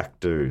Did Jack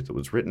Do? That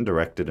was written,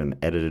 directed, and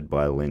edited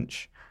by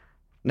Lynch.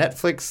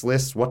 Netflix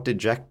lists What Did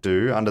Jack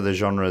Do under the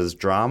genres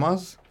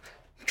dramas,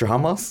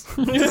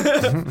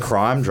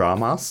 crime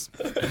dramas,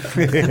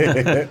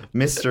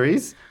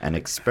 mysteries, and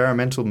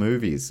experimental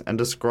movies, and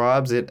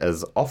describes it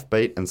as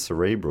offbeat and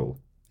cerebral.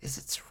 Is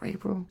it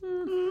cerebral?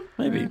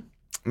 Maybe.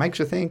 Makes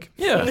you think.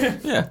 Yeah,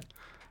 yeah.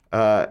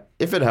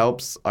 If it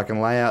helps, I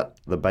can lay out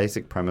the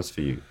basic premise for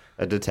you.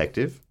 A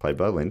detective, played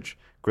by Lynch,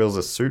 grills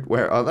a suit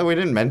wearer. Although we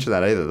didn't mention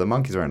that either. The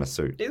monkey's wearing a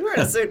suit. He's wearing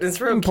a suit and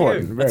it's real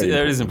Important. cute. Very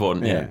That is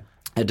important, yeah.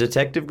 A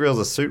detective grills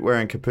a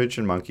suit-wearing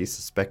capuchin monkey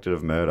suspected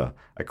of murder,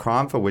 a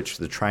crime for which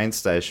the train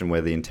station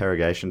where the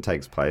interrogation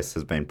takes place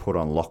has been put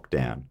on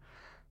lockdown.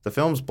 The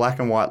film's black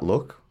and white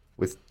look,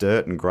 with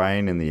dirt and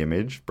grain in the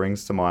image,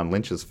 brings to mind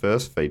Lynch's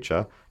first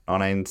feature,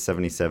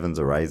 1977's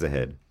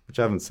Eraserhead, which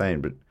I haven't seen,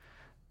 but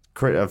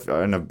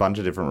in a bunch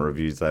of different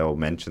reviews they all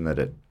mention that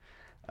it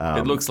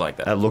looks like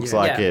that. It looks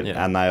like Yeah. it,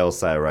 Yeah. and they all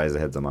say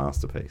Eraserhead's a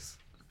masterpiece.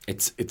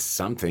 It's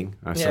something.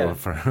 I Yeah.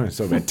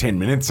 saw about 10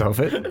 minutes of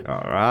it.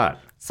 All right.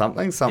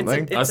 Something. It's I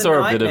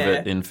saw a bit of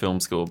nightmare. it in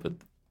film school,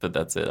 but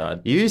that's it.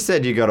 You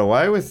said you got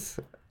away with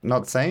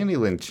not seeing any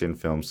Lynch in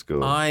film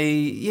school. I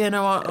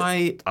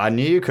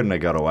knew you couldn't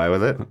have got away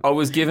with it.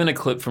 was given a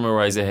clip from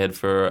Eraserhead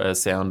for a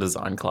sound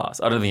design class.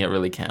 I don't think it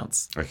really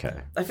counts.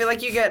 Okay. I feel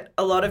like you get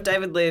a lot of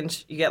David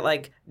Lynch. You get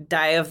like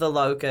Day of the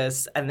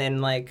Locust, and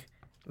then like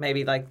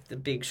maybe like The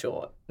Big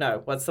Short.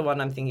 No, what's the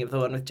one I'm thinking of? The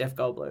one with Jeff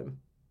Goldblum.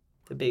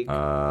 The Big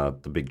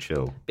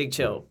Chill. Big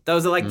Chill.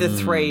 Those are like the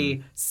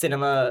 3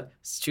 cinema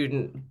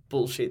student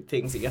bullshit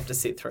things that you have to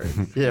sit through.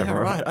 Yeah, Yeah,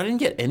 right. I didn't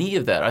get any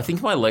of that. I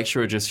think my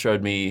lecturer just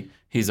showed me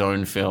his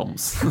own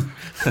films.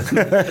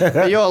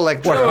 Your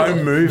lecturer.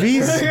 Home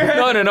movies?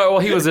 No. Well,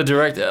 he was a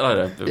director. I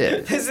don't know. Yeah.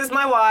 This is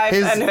my wife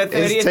His, and her 30th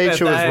his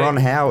teacher was birthday. Ron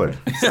Howard.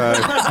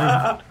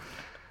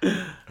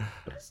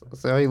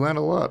 So he learned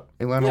a lot.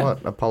 He learned a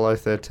lot. Apollo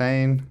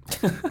 13,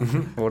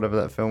 or whatever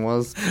that film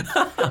was.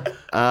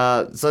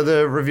 So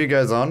the review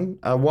goes on.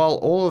 While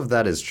all of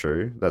that is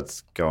true,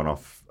 that's going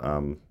off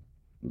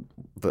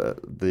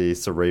the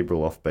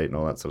cerebral offbeat and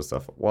all that sort of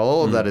stuff. While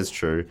all of that is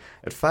true,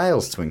 it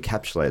fails to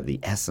encapsulate the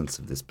essence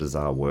of this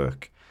bizarre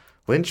work.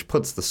 Lynch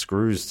puts the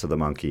screws to the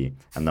monkey,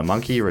 and the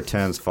monkey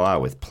returns fire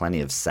with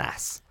plenty of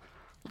sass.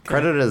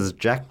 Credited as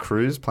Jack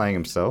Cruz playing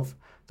himself,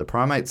 the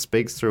primate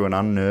speaks through an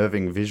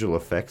unnerving visual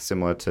effect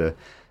similar to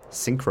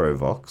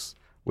Synchrovox,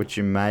 which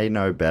you may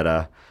know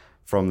better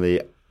from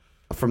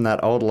that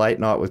old Late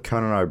Night with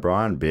Conan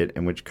O'Brien bit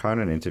in which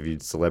Conan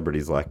interviewed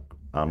celebrities like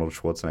Arnold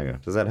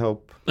Schwarzenegger. Does that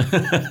help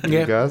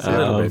you guys? A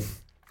little bit.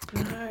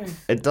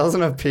 It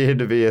doesn't appear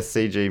to be a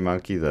CG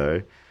monkey,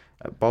 though.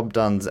 Bob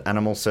Dunn's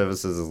Animal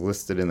Services is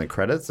listed in the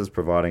credits as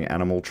providing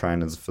animal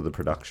trainers for the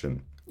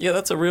production. Yeah,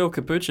 that's a real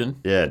capuchin.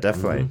 Yeah,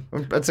 definitely.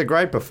 It's a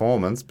great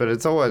performance, but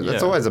it's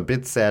always a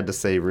bit sad to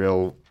see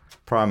real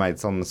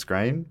primates on the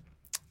screen.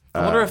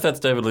 I wonder if that's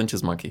David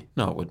Lynch's monkey.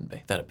 No, it wouldn't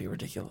be. That'd be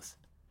ridiculous.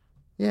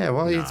 Yeah,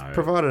 well, he's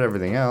provided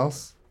everything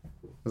else,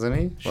 hasn't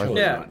he?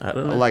 Yeah. I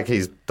don't know. Like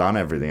he's done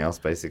everything else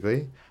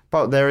basically.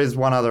 But there is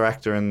one other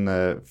actor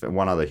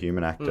one other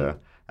human actor,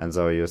 and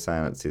Zoe, you were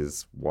saying it's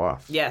his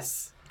wife.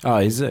 Yes. Oh,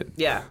 is it?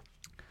 Yeah.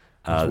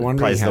 wondering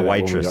Plays how the that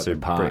woman waitress got who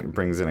the part.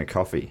 brings in a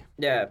coffee.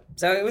 Yeah.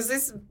 So it was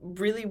this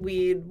really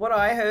weird. What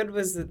I heard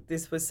was that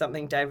this was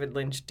something David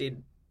Lynch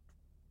did,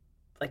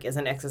 like as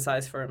an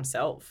exercise for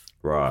himself.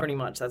 Right. Pretty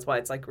much. That's why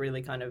it's like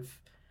really kind of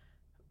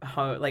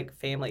like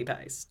family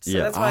based. So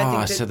Yeah. that's why I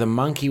think that, So the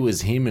monkey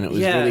was him, and it was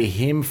Yeah. really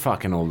him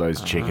fucking all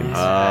those chickens.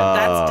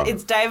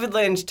 it's David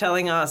Lynch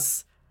telling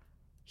us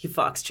he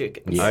fucks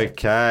chickens.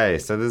 Okay,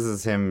 so this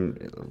is him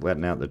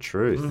letting out the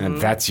truth. And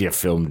that's your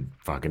film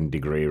fucking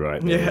degree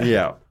right there.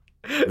 Yeah.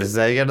 This is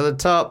how you get to the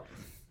top.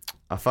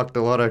 I fucked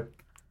a lot of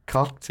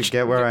cock to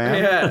get where I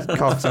am. Yeah.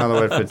 Cock's another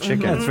word for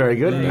chicken. That's very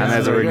good. And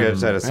there's a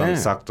regurgitated song, Yeah.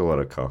 sucked a lot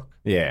of cock.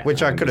 Yeah.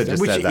 Which I could have just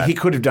Which said that. he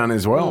could have done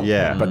as well.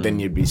 Yeah. But then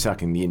you'd be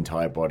sucking the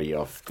entire body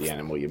off the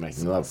animal you're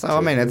making love So, to.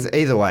 I mean, it's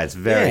either way, it's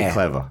very Yeah.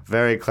 clever.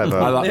 Very clever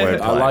I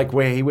wordplay. like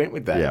where he went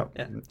with that.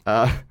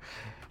 Yeah.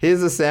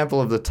 Here's a sample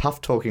of the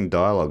tough-talking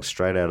dialogue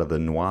straight out of the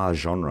noir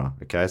genre.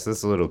 Okay, so this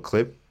is a little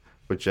clip,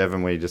 which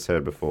Evan, we just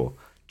heard before.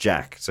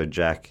 Jack. So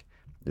Jack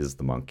is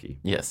the monkey.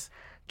 Yes.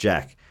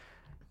 Jack,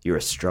 you're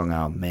a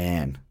strong-armed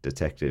man,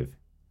 detective.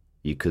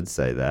 You could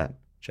say that,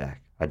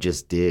 Jack. I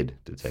just did,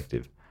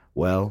 detective.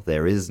 Well,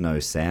 there is no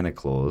Santa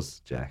Claus,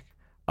 Jack.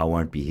 I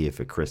won't be here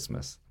for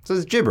Christmas. So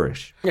it's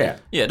gibberish. Yeah.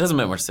 Yeah, it doesn't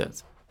make much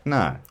sense.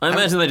 No. I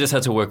imagine they just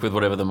had to work with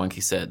whatever the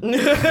monkey said. Just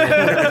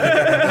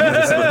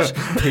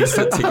piece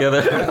it together.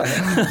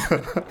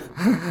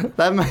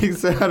 That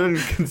makes I didn't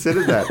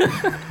consider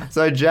that.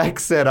 So Jack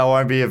said, I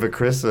won't be here for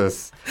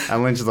Christmas.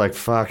 And Lynch is like,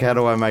 fuck, how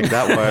do I make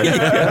that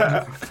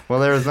work? Well,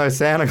 there is no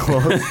Santa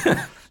Claus.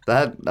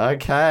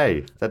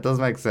 Okay. That does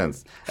make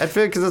sense.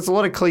 Because it's a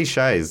lot of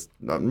cliches.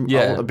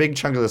 Yeah. A big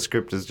chunk of the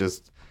script is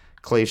just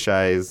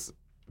cliches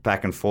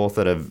back and forth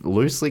that are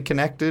loosely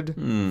connected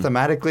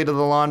thematically to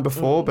the line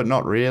before, but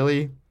not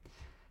really.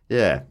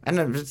 Yeah.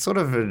 And it sort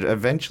of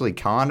eventually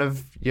kind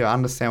of, you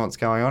understand what's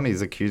going on.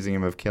 He's accusing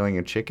him of killing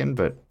a chicken,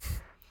 but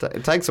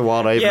it takes a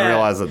while to even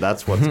realize that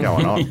that's what's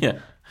going on. Yeah.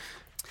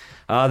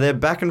 Their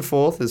back and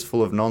forth is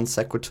full of non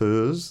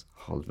sequiturs.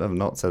 I've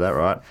not said that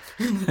right,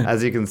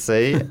 as you can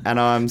see. And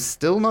I'm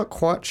still not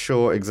quite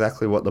sure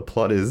exactly what the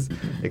plot is,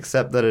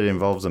 except that it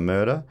involves a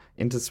murder,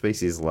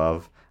 interspecies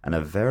love, and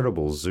a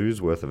veritable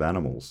zoo's worth of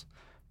animals.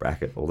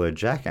 Bracket. Although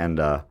Jack and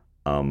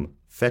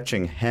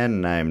fetching hen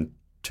named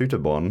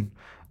Tutabon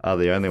are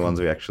the only ones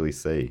we actually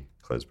see.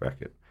 Close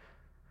bracket.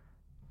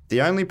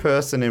 The only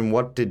person in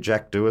What Did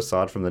Jack Do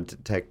aside from the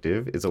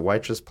detective is a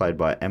waitress played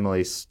by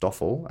Emily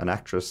Stoffel, an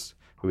actress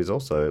who is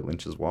also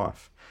Lynch's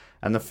wife.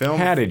 And the film...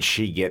 How did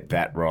she get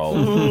that role?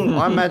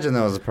 I imagine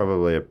there was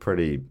probably a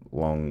pretty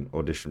long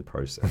audition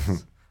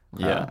process.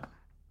 Yeah.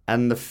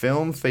 And the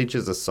film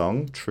features a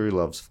song, True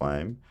Love's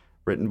Flame,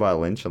 written by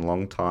Lynch and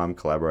longtime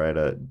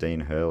collaborator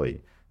Dean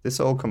Hurley. This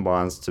all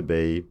combines to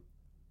be,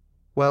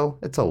 well,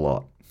 it's a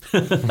lot.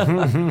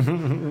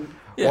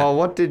 While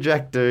What Did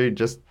Jack Do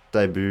just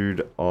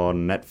debuted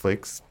on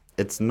Netflix,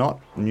 it's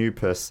not new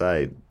per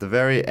se. The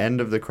very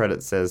end of the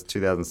credit says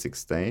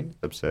 2016,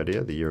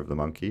 Absurdia, the year of the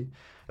monkey.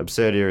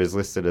 Absurdia is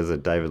listed as a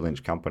David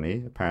Lynch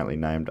company, apparently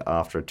named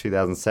after a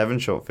 2007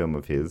 short film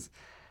of his,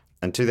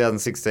 and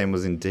 2016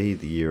 was indeed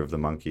the year of the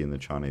monkey in the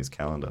Chinese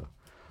calendar.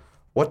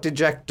 What Did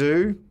Jack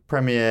Do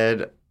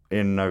premiered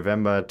in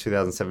November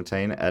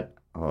 2017 at,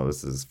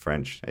 this is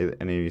French.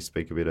 Any of you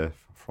speak a bit of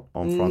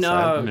en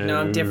français?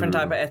 No, I'm different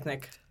type of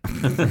ethnic.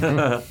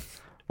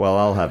 Well,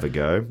 I'll have a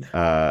go.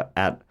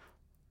 At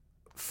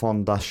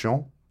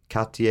Fondation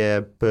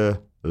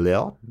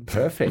Cartier-Bresson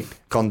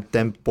Perfect.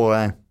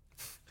 Contemporain,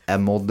 a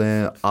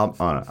modern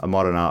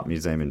art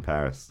museum in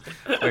Paris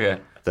Okay.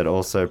 that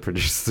also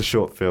produced the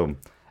short film.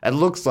 It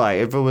looks like,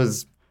 if it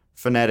was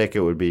phonetic,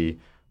 it would be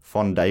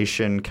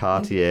Fondation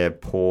Cartier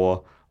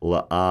pour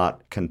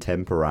l'art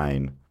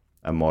contemporain,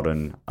 a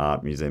modern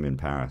art museum in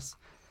Paris.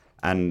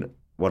 And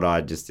what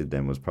I just did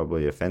then was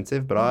probably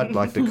offensive, but I'd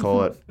like to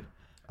call it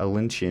a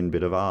Lynchian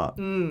bit of art.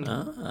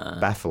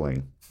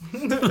 Baffling.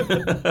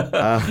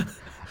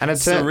 And it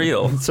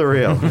Surreal.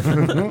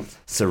 Surreal.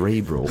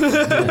 Cerebral.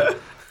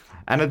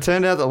 And it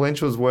turned out that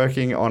Lynch was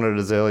working on it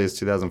as early as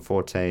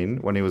 2014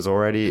 when he was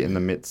already in the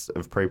midst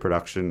of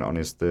pre-production on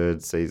his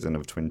third season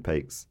of Twin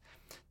Peaks.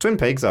 Twin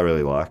Peaks I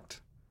really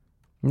liked.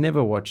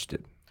 Never watched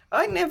it.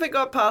 I never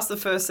got past the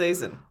first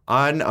season.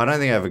 I don't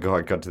think I ever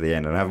got to the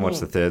end. I haven't watched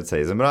the third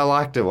season, but I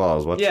liked it while I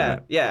was watching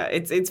it. Yeah.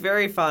 It's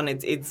very fun.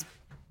 It's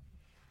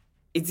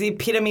the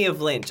epitome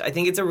of Lynch. I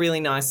think it's a really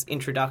nice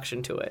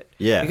introduction to it.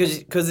 Yeah.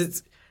 Because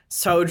it's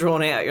so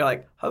drawn out. You're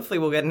like, hopefully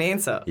we'll get an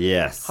answer.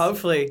 Yes.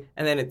 Hopefully.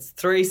 And then it's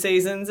 3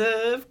 seasons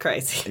of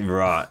crazy.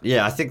 Right.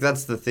 Yeah, I think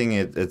that's the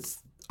thing.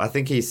 I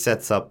think he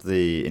sets up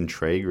the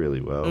intrigue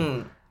really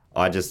well.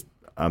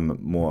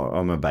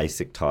 I'm a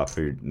basic type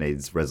who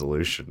needs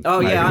resolution. Oh,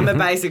 maybe. yeah, I'm a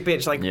basic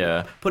bitch. Like,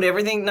 Yeah. put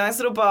everything, nice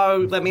little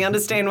bow, let me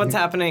understand what's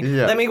happening.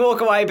 Yeah. Let me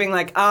walk away being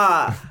like,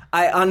 I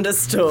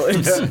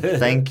understood.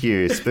 Thank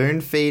you.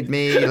 Spoon feed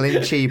me,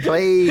 Lynchy,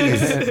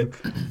 please.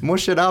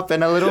 Mush it up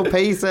in a little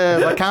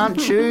pieces. I can't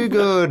chew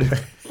good.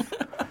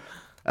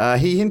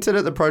 He hinted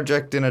at the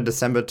project in a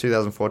December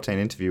 2014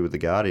 interview with The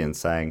Guardian,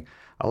 saying,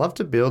 I love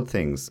to build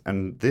things,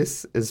 and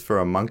this is for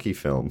a monkey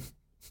film.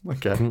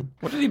 Okay.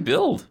 What did he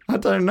build? I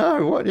don't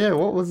know.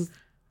 What was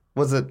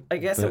it? I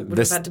guess it would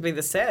have had to be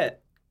the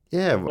set.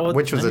 Yeah,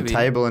 which was maybe. a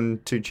table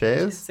and 2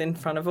 chairs. It's in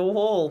front of a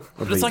wall.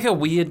 But it's like a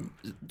weird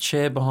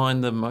chair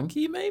behind the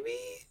monkey, maybe?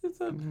 Is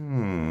that...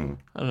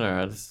 I don't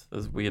know. There's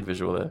a weird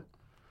visual there.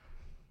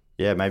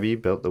 Yeah, maybe he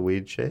built the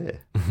weird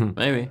chair.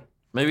 Maybe.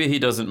 Maybe he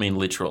doesn't mean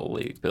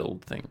literally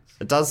build things.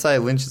 It does say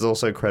Lynch is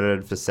also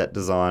credited for set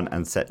design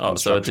and set Oh,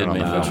 so it construction did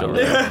mean on the film.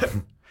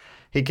 literally.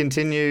 He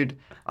continued,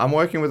 I'm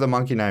working with a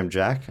monkey named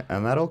Jack,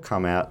 and that'll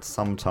come out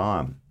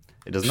sometime.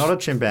 It is not a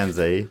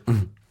chimpanzee.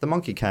 The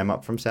monkey came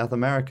up from South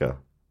America.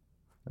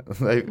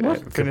 They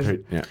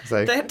finished, Yeah.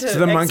 so They had to So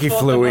the monkey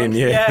export flew the in, monkey.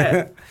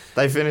 yeah.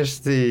 they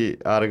finished the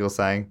article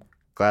saying,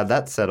 glad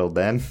that's settled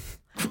then.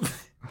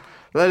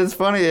 That is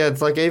funny. Yeah,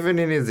 it's like even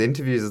in his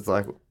interviews, it's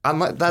like,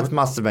 that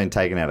must have been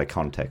taken out of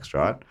context,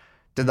 right?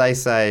 Did they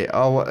say,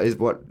 oh,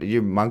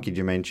 you monkey, do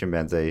you mean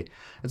chimpanzee?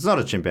 It's not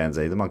a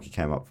chimpanzee. The monkey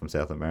came up from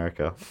South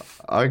America.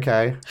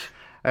 Okay.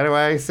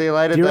 Anyway, see you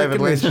later, Do you David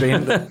reckon Lynch.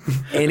 there's been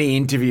any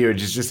interviewer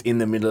just in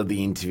the middle of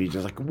the interview,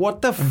 just like,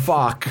 what the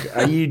fuck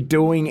are you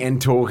doing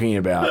and talking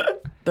about?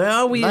 They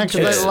are weird No, 'cause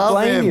they chairs. love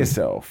Explain him. Oh,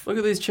 yourself. Look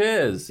at these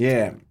chairs.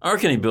 Yeah. I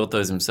reckon he built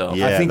those himself.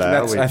 Yeah. I think they are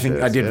that's. I weird think I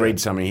chairs, did yeah. read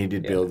something. He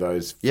did build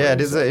those. for Yeah,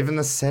 it is. himself. Even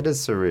the set is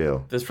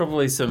surreal. There's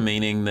probably some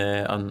meaning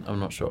there. I'm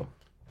not sure.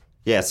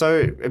 Yeah,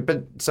 so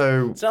It's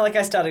not like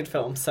I studied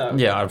film, so.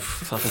 Yeah,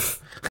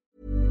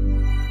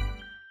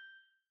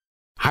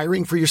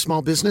 Hiring for your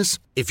small business?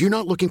 If you're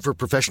not looking for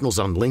professionals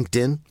on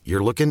LinkedIn,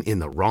 you're looking in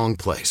the wrong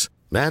place.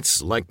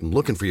 That's like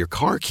looking for your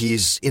car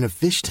keys in a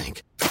fish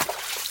tank.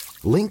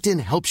 LinkedIn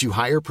helps you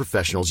hire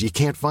professionals you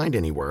can't find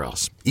anywhere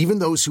else, even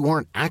those who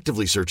aren't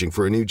actively searching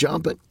for a new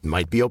job but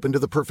might be open to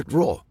the perfect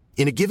role.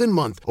 In a given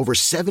month, over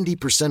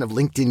 70% of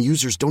LinkedIn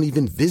users don't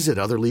even visit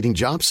other leading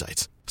job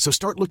sites. So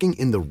start looking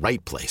in the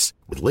right place.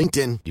 With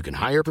LinkedIn, you can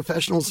hire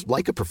professionals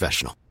like a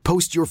professional.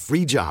 Post your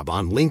free job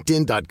on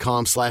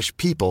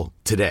linkedin.com/people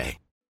today.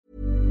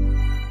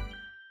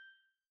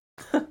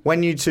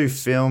 when you two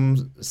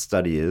film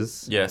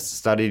studiers Yes.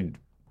 studied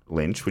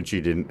Lynch, which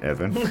you didn't,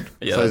 Evan.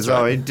 Yeah, So that's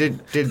Zoe,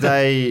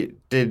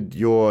 did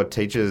your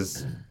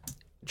teachers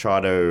try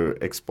to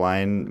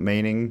explain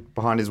meaning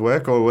behind his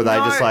work, or were they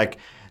No. just like,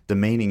 the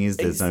meaning is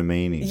there's no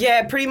meaning?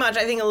 Yeah, pretty much.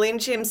 I think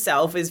Lynch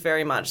himself is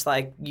very much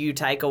like you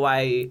take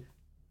away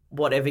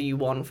whatever you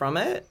want from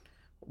it,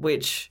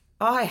 which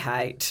I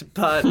hate,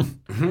 but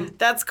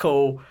that's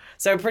cool.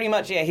 So pretty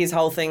much, yeah, his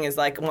whole thing is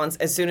like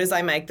as soon as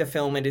I make the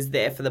film, it is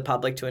there for the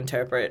public to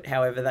interpret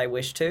however they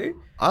wish to.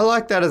 I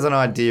like that as an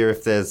idea.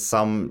 If there's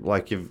some I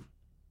just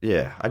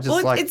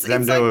Well, like it's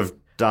them to like- have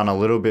done a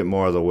little bit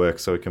more of the work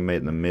so we can meet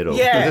in the middle.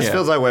 Yeah. It just Yeah.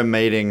 feels like we're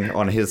meeting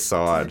on his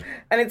side.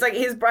 And it's like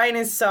his brain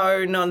is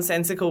so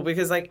nonsensical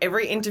because like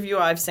every interview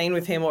I've seen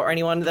with him or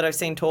anyone that I've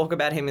seen talk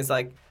about him is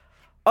like,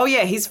 oh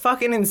yeah, he's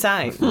fucking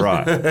insane.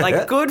 Right.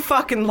 Like, good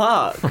fucking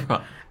luck.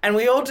 And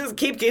we all just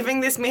keep giving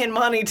this man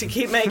money to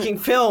keep making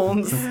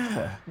films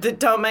that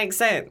don't make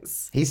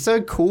sense. He's so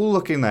cool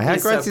looking though. How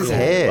He's great's so his cool.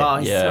 hair? Oh,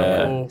 he's Yeah.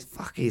 so cool.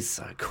 Fuck, he's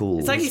so cool.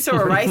 It's like he saw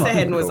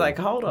Eraserhead and was like,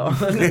 hold on.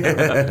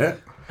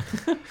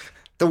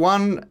 The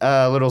one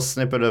little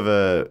snippet of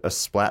a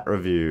Splat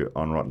review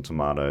on Rotten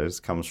Tomatoes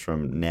comes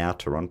from Now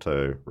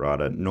Toronto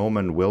writer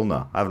Norman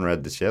Wilner. I haven't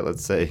read this yet.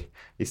 Let's see.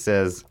 He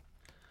says,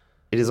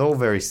 "It is all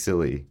very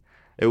silly.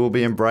 It will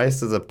be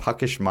embraced as a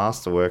puckish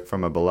masterwork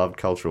from a beloved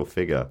cultural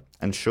figure.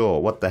 And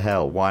sure, what the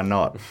hell? Why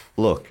not?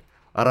 Look,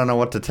 I don't know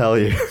what to tell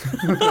you."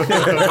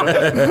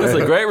 That's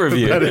a great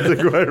review. That is a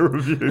great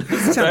review.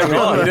 Bang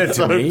on. It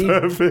to me.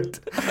 Perfect.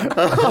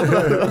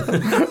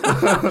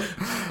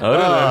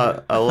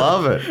 I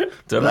love it.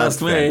 Don't That's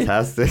ask me.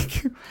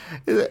 fantastic.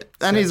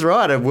 And he's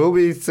right. It will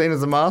be seen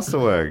as a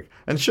masterwork.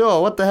 And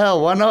sure, what the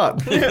hell? Why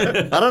not?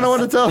 I don't know what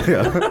to tell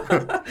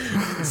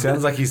you.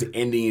 Sounds like he's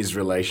ending his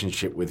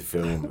relationship with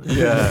film.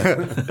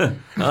 Yeah.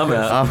 I'm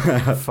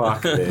out.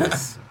 Fuck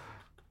this.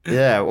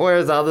 Yeah.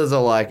 Whereas others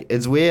are like,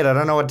 it's weird. I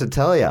don't know what to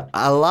tell you.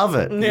 I love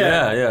it.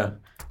 Yeah.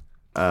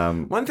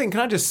 One thing, can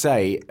I just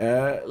say,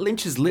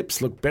 Lynch's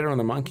lips look better on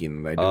the monkey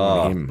than they do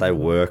on him. They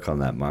work on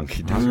that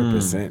monkey.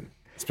 100%.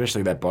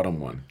 Especially that bottom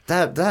one.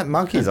 That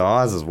monkey's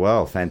eyes as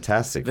well.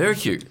 Fantastic. Very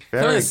cute.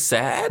 Very- Kind of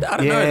sad. I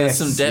don't know. There's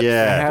some depth. They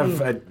Yeah.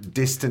 have a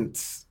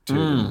distance to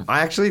them. I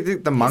actually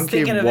think the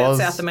monkey Thinking about was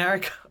South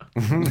America.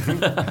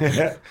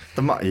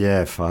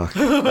 yeah, fuck.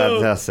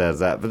 That's how sad is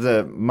that. But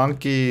the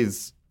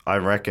monkeys, I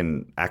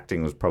reckon,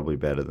 acting was probably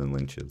better than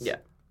Lynch's. Yeah.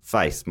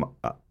 Face,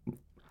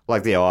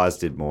 like the eyes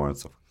did more and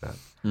stuff like that.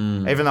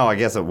 Even though I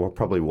guess it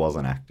probably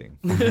wasn't acting.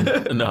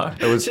 No.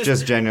 It was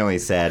just genuinely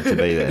sad to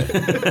be there.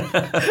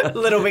 A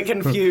little bit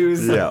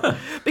confused. Yeah.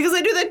 Because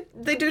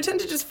they do tend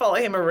to just follow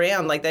him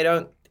around. Like they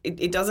don't.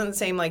 It doesn't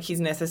seem like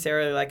he's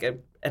necessarily like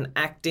an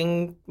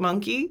acting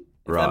monkey.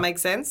 If Right. that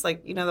makes sense.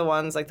 Like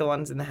the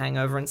ones in The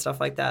Hangover and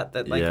stuff like that.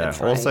 That like Yeah. are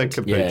trained. Also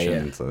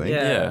Capuchins, I think.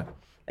 Yeah.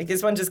 Like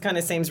this one just kind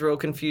of seems real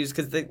confused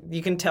because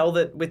you can tell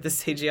that with the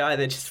CGI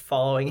they're just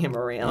following him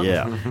around.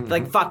 Yeah.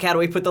 Like fuck, how do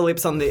we put the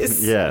lips on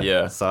this? Yeah.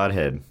 Yeah. Side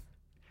head.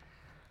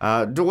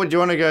 Do you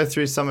want to go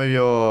through some of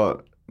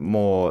your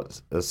more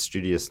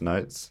studious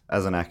notes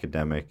as an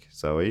academic,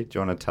 Zoe? Do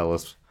you want to tell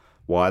us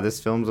why this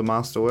film's a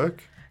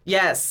masterwork?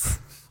 Yes.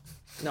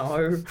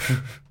 No.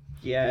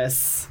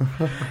 Yes.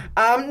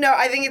 No,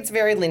 I think it's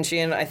very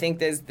Lynchian. I think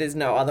there's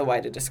no other way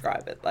to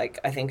describe it. Like,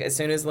 I think as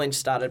soon as Lynch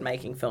started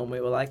making film,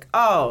 we were like,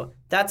 oh,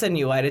 that's a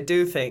new way to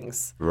do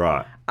things.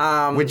 Right.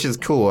 Which is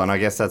cool, and I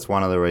guess that's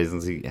one of the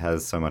reasons he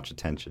has so much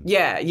attention.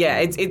 Yeah.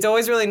 It's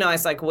always really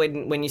nice, like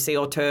when you see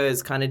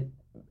auteurs kind of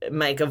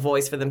make a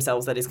voice for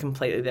themselves that is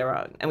completely their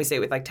own. And we see it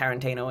with like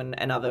Tarantino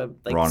and other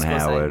like Ron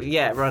Howard.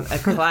 Yeah, a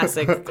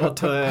classic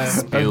auteur.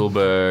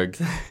 Spielberg.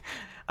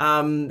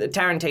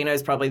 Tarantino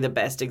is probably the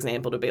best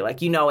example to be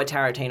like, you know, a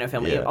Tarantino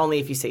film only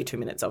if you see 2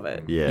 minutes of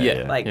it.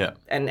 Yeah. Like,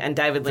 and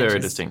David Lynch Very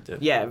is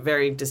distinctive. Yeah,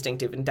 very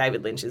distinctive. And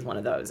David Lynch is one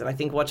of those. And I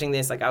think watching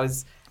this, like, I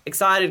was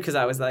excited because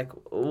I was like,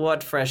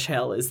 what fresh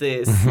hell is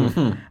this?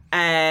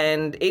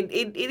 And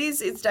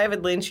it's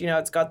David Lynch, you know,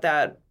 it's got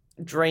that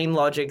dream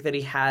logic that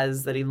he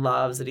has, that he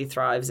loves, that he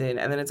thrives in.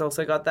 And then it's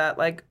also got that,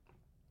 like,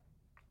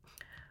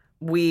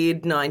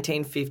 weird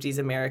 1950s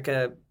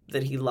America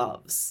that he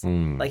loves,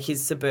 like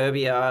his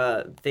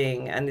suburbia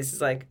thing. And this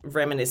is like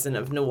reminiscent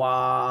of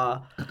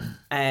noir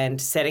and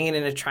setting it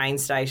in a train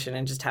station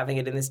and just having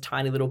it in this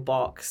tiny little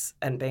box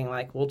and being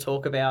like, we'll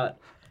talk about,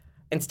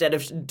 instead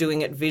of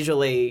doing it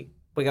visually,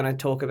 we're going to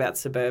talk about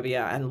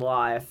suburbia and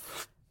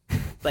life,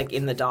 like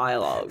in the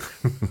dialogue.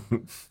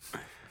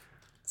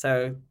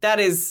 So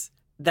that is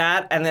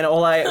that. And then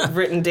all I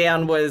written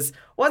down was,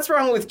 what's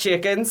wrong with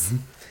chickens?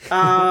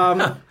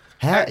 How,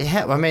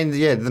 I mean,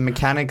 yeah, the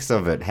mechanics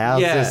of it. How's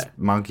Yeah. this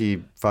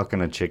monkey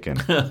fucking a chicken?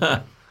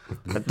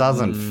 It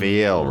doesn't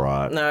feel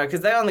right. No,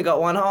 because they only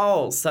got one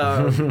hole.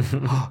 So,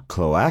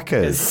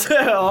 Cloacas.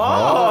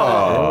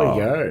 oh. There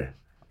we go.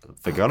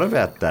 Forgot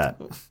about that.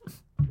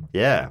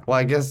 Yeah. Well,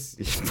 I guess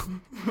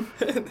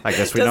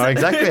we know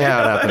exactly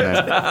how it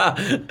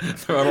happened.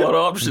 There are a lot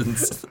of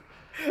options.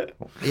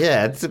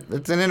 Yeah, it's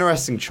an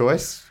interesting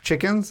choice.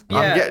 Chickens.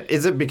 Yeah.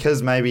 Is it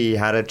because maybe he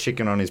had a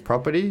chicken on his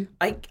property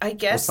I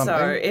guess so.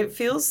 something? It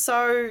feels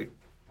so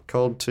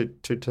called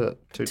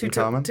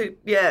Tutankhamun?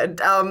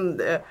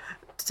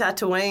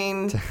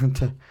 Tatooine.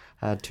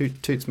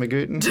 Toots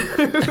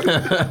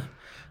Magootin.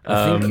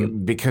 I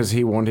think because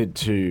he wanted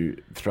to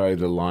throw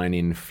the line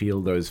in,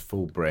 feel those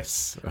full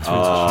breasts.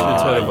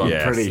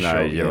 Yes, pretty no,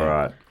 sure. you're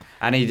right.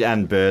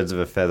 And birds of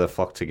a feather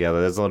flock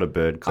together. There's a lot of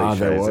bird cliches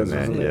There was, in there.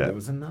 wasn't Yeah. there? There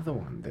was another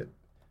one that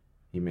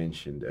he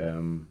mentioned.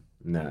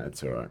 No,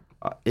 it's all right.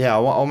 Yeah, I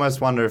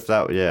almost wonder if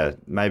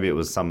maybe it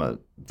was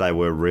they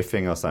were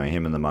riffing or something.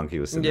 Him and the monkey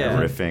was sitting there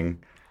riffing,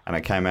 and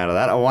it came out of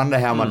that. I wonder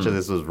how much of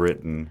this was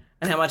written.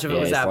 And how much of it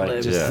was it's like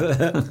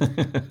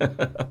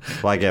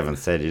ad-libbed. Like Evan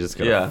said, you just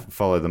got to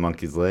follow the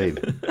monkey's lead.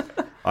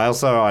 It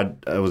was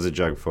a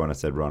joke before when I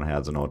said Ron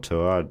Howard's an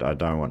auteur. I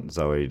don't want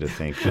Zoe to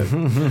think that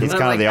he's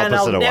kind of the and opposite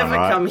I'll of one, never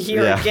right? come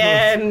here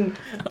again.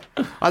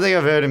 I think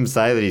I've heard him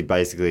say that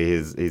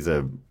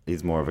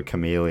he's more of a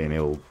chameleon.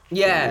 Which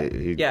is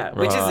a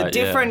Right,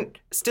 different,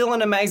 still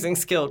an amazing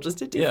skill,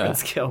 just a different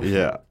skill.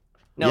 Yeah.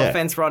 No Yeah.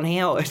 offense, Ron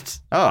Howard.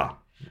 Oh,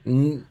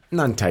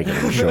 None taken,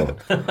 I'm sure.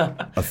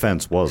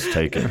 offense was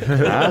taken.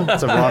 Huh?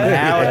 It's a Ron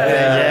Howard thing.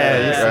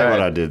 Yeah, you see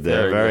what I did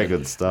there. Very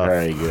good stuff.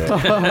 Very good.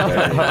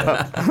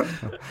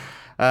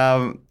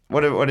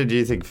 What did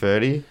you think,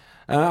 Ferdy?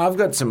 I've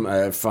got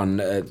some fun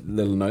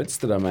little notes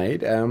that I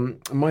made.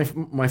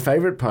 My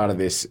favourite part of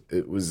this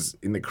was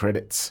in the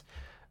credits.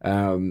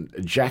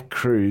 Jack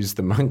Cruz,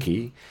 the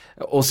monkey.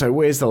 Also,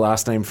 where's the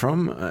last name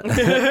from?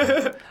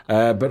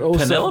 But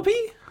also Penelope?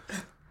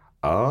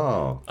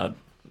 Oh.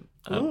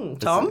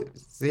 Tom?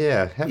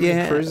 Yeah. How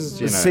many cruises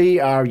do you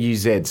know?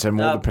 CRUZ, so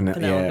more the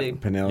Penelope. Yeah,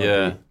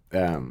 Penelope.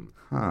 Yeah.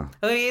 Oh,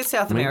 he is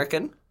South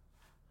American.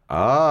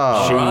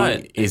 Oh. She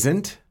Right.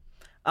 isn't.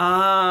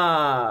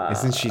 Ah.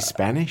 Isn't she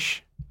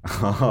Spanish?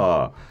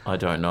 Oh. I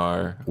don't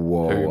know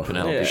Whoa. who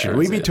Penelope Should Cruz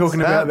we be is.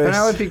 talking about this?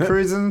 Penelope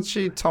Cruz, isn't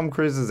she Tom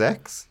Cruise's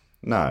ex?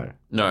 No.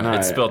 No,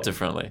 it's spelled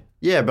differently.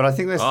 Yeah, but I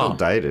think they're still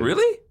dated.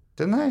 Really?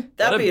 Didn't they?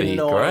 That'd be That'd be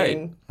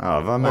annoying. Oh,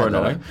 have I made Or that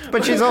annoying. up?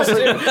 But she's also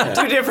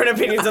Two different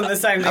opinions on the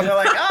same thing. They're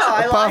like,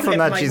 I Apart like from it.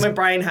 that, Like, she's- my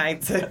brain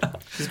hates it.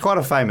 she's quite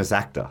a famous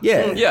actor.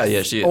 Yeah.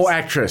 Yeah, she is. Or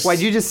actress. Wait,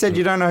 you just said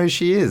you don't know who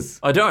she is.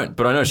 I don't,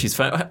 but I know she's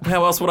famous.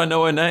 How else would I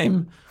know her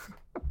name?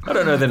 I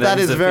don't know the names That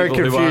is of very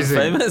people confusing.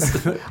 who aren't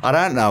famous. I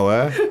don't know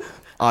her.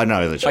 I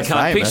know that she's I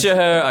can't famous. picture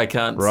her. I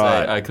can't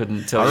Right. say. I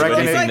couldn't tell I you reckon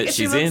anything It's that like, she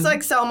she's looks in.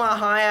 like Salma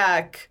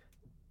Hayek,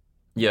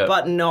 yeah.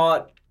 but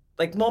not,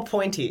 like, more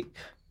pointy.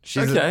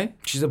 She's Okay.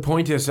 She's a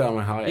pointer,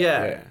 Salma Hayek.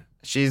 Yeah.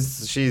 she's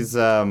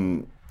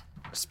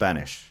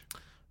Spanish.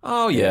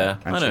 Oh, yeah.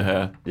 I know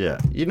her. Yeah,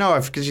 you know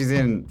her because she's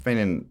been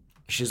in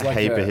She's like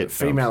heap of a hit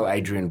female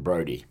Adrian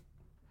Brody.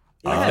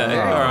 Yeah, Okay,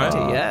 very all right.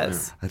 pointy,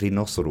 yes.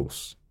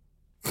 Rhinoceros.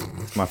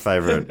 It's my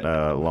favourite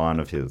line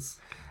of his.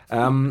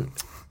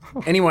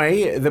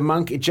 Anyway, the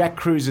monk Jack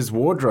Cruz's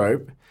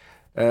wardrobe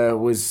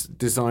was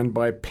designed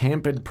by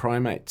Pampered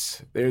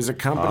Primates. There's a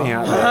company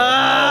out there.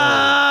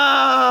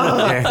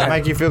 Ah, Does it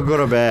make you feel good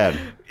or bad?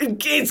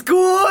 it's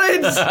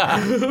good.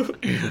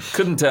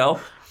 Couldn't tell.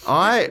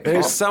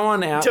 There's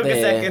someone out Took there.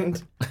 a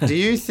second. Do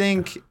you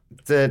think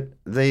that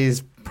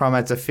these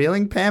primates are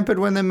feeling pampered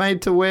when they're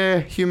made to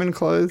wear human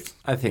clothes?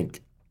 I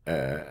think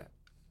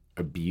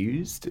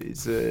abused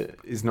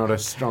is not a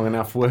strong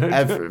enough word.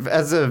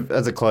 As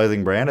a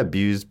clothing brand,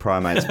 abused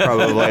primates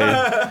probably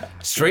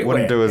Streetwear.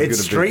 wouldn't do as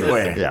It's good a business.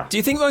 streetwear. Yeah. Do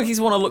you think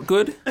monkeys want to look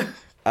good?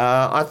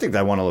 I think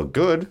they want to look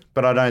good,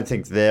 but I don't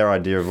think their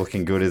idea of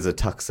looking good is a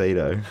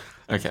tuxedo.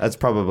 Okay. That's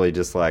probably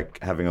just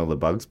like having all the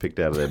bugs picked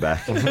out of their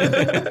back.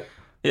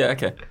 Yeah,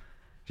 okay.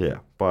 Yeah,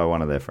 by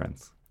one of their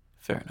friends.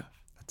 Fair enough.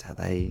 That's how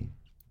they.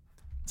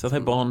 So they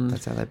bond.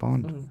 That's how they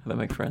bond. They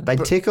make friends. They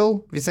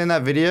tickle. Have you seen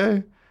that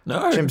video?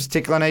 No. Chimps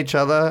tickling each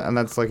other, and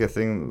that's like a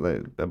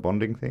thing, a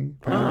bonding thing.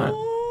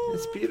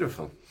 It's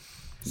beautiful.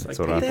 That's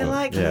what I They're thought.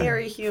 like yeah.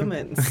 hairy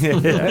humans.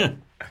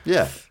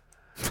 Yeah.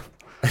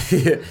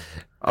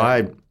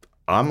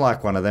 I'm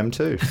like one of them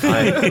too.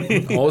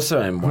 I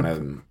also am one of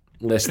them.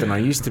 Less than I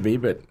used to be,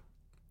 but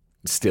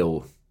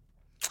still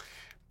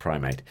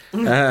primate.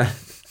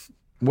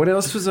 What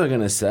else was I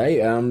going to say?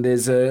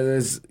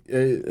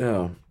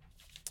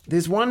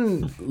 There's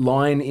one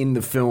line in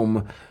the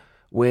film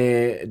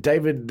where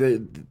David,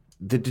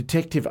 the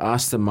detective,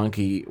 asks the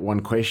monkey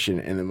one question,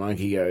 and the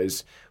monkey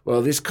goes,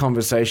 "Well, this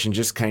conversation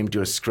just came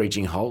to a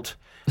screeching halt."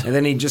 And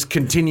then he just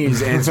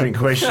continues answering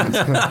questions.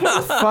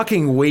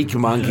 Fucking weak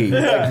monkey.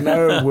 Like,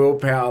 no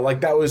willpower.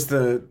 Like, that was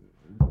the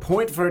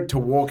point for it to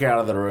walk out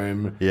of the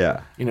room.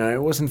 Yeah. You know,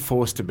 it wasn't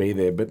forced to be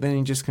there, but then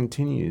he just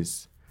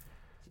continues.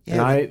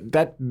 Yeah, and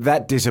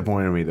that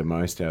disappointed me the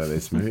most out of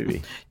this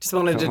movie. Just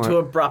wanted it to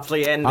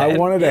abruptly end. I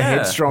wanted a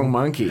headstrong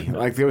monkey.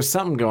 Like, there was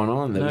something going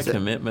on. No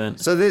commitment.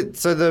 So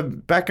the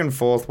back and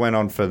forth went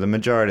on for the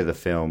majority of the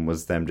film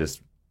was them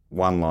just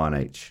one line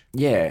each.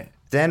 Yeah.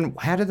 Then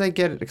how did they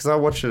get it? Because I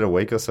watched it a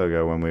week or so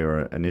ago when we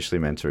were initially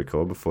meant to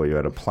record before you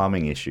had a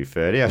plumbing issue,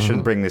 Ferdy. I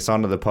shouldn't bring this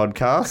onto the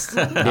podcast,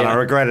 and I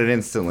regret it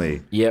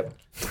instantly. Yep.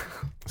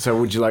 So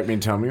would you like me to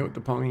tell me what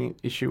the plumbing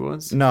issue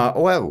was? No,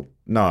 well,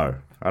 no,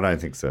 I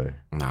don't think so.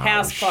 No,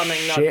 House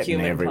plumbing, not shit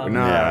human and plumbing.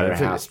 No, Yeah, I don't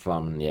think house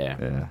plumbing,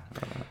 yeah.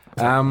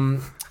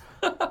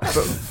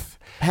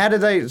 How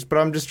did they? But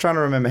I'm just trying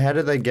to remember. How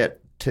did they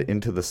get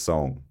into the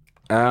song?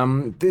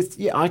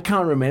 I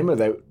can't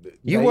remember.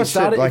 You watched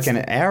it like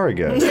an hour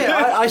ago.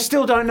 Yeah, I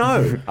still don't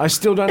know. I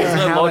still don't know There's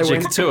no how they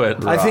logic went to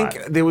it. I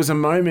think there was a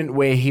moment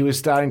where he was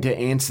starting to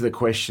answer the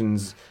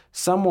questions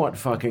somewhat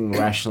fucking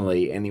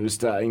rationally, and he was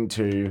starting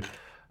to.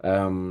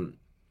 And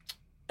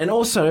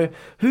also,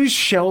 who's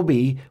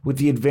Shelby with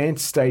the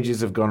advanced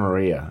stages of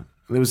gonorrhea?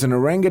 There was an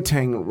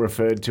orangutan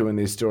referred to in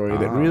this story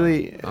that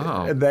really.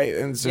 And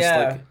it's just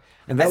like.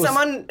 And that As was,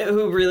 someone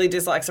who really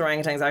dislikes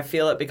orangutans, I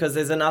feel it because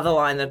there's another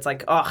line that's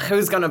like, "Oh,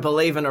 who's going to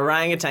believe an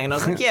orangutan?" And I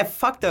was like, "Yeah,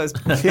 fuck those."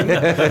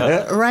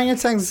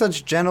 Orangutans are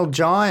such gentle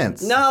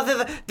giants. No,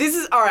 this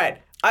is all right.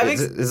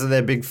 Is it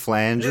their big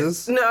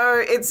flanges?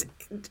 No, it's.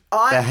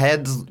 Their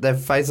heads, their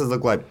faces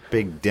look like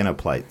big dinner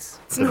plates.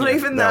 It's not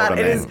even that.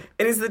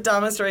 It is the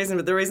dumbest reason.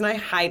 But the reason I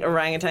hate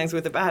orangutans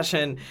with a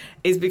passion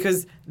is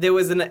because there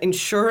was an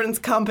insurance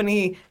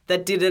company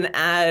that did an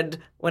ad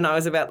when I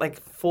was about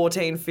like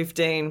 14,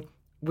 15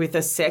 with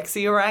a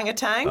sexy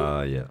orangutan.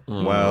 Yeah.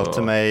 Well,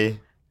 to me,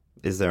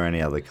 is there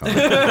any other kind?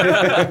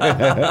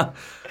 It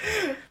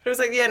was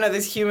like, yeah, no,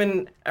 this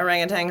human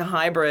orangutan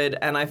hybrid,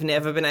 and I've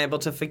never been able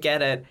to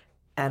forget it,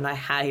 and I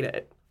hate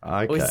it.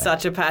 Okay. With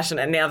such a passion,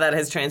 and now that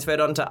has transferred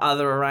onto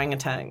other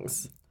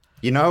orangutans.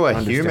 You know, a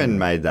human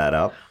made that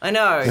up. I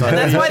know, and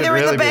that's why they're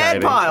in the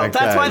bad pile. Okay.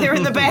 That's why they're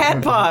in the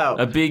bad pile.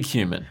 A big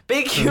human.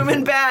 Big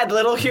human bad,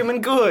 little human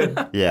good.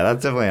 Yeah,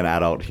 that's definitely an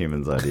adult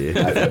human's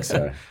idea. I think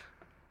so.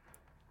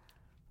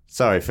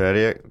 Sorry,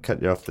 Ferdy, I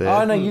cut you off there.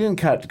 Oh, no, you didn't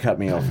cut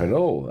me off at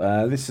all.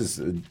 This is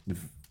a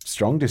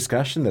strong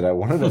discussion that I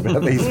wanted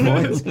about these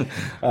points.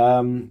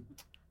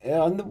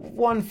 And the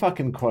one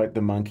fucking quote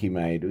the monkey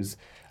made was,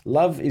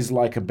 "Love is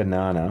like a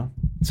banana."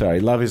 Sorry,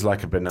 love is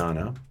like a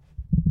banana.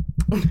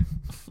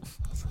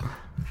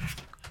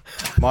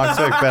 Might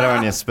work better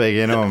when you speak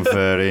into him,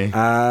 Ferdy.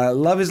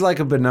 Love is like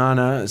a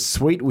banana,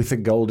 sweet with a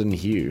golden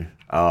hue.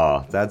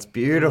 Oh, that's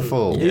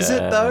beautiful. Is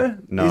it, though?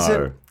 No. Is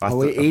it? Are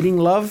we eating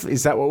love?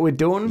 Is that what we're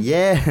doing?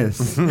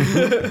 Yes.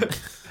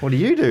 What do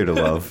you do to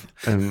love?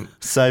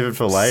 Save it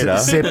for later.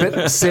 Sip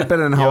it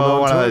and hold You're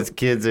on one to of it. those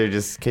kids who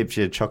just keeps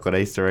your chocolate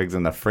Easter eggs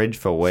in the fridge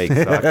for weeks.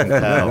 I can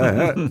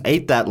tell.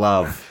 Eat that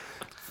love.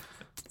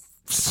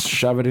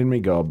 Shove it in me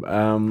gob.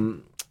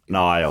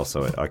 No,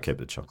 I keep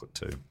the chocolate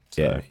too.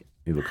 So Yeah,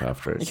 you look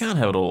after You it. can't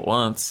have it all at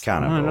once.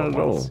 can't have No, it not all at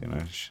at once, all. you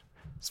know.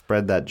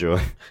 Spread that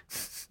joy.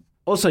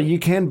 Also, you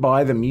can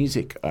buy the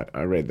music.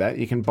 I read that.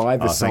 You can buy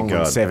the thank song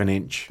on God.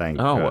 7-inch Thank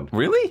Oh, God. what?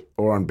 Really?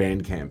 or on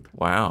Bandcamp.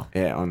 Wow.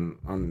 Yeah,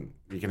 on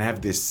you can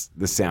have the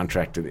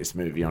soundtrack to this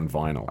movie on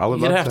vinyl. I would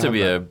You'd love have to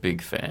be that. a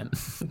big fan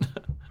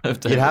of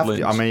David You'd have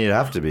Lynch. to. I mean, you'd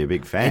have to be a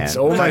big fan. It's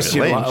almost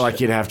David Lynch. like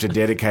you'd have to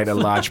dedicate a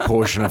large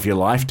portion of your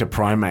life to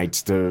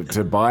primates to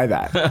buy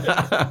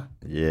that.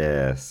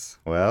 Yes.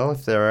 Well,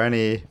 if there are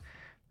any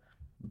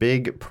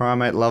big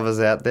primate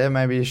lovers out there,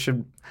 maybe you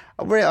should.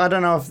 I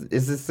don't know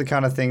is this the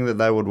kind of thing that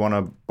they would want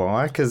to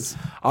buy? Because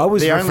I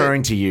was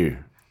referring to you.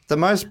 the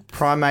most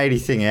primate-y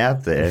thing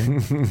out there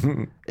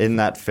in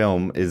that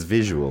film is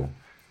visual.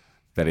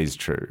 That is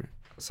true.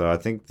 So I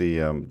think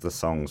the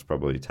songs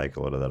probably take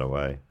a lot of that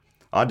away.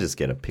 I'd just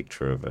get a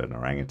picture of an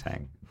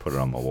orangutan, put it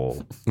on the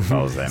wall if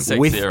I was them.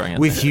 Sexy orangutan.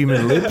 With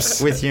human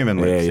lips. With human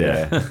lips,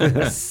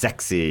 Yeah,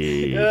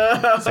 Sexy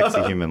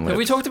human lips. Have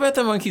we talked about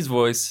the monkey's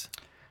voice?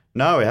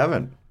 No, we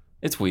haven't.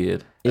 It's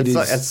weird. It's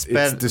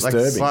sped, disturbing.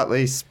 like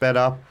slightly sped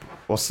up.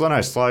 Or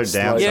slowed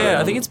down. Yeah,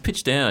 I think it's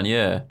pitched down,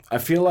 yeah. I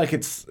feel like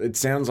it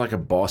sounds like a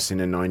boss in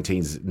a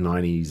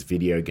 90s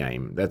video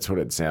game. That's what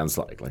it sounds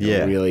like. Like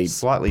a really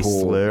slightly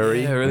poor,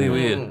 slurry. Yeah, really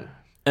weird.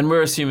 And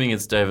we're assuming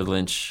it's David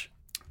Lynch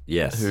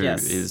Yes. who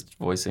is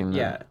voicing the...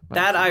 Yeah,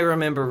 that I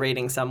remember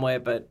reading somewhere,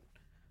 but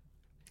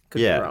could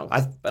be wrong.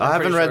 I But I'm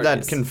haven't pretty read sure that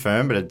it is.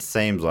 confirmed, but it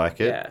seems like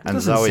it. Yeah. And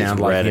Doesn't Zoe's sound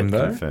like read him, it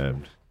though.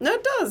 confirmed. No,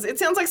 it does. It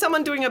sounds like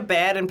someone doing a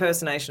bad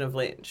impersonation of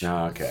Lynch.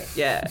 Oh, okay.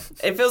 Yeah,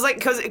 it feels like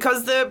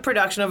because the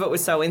production of it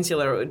was so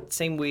insular, it would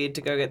seem weird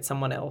to go get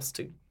someone else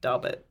to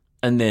dub it.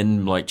 And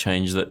then, like,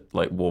 change that,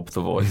 like, warp the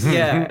voice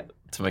Yeah,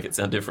 to make it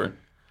sound different.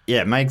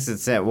 Yeah, it makes it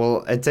sound...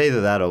 Well, it's either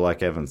that or,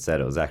 like Evan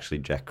said, it was actually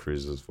Jack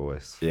Cruiser's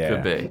voice. Yeah.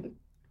 Could be.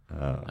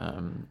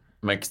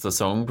 Makes the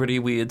song pretty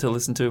weird to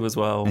listen to as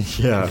well.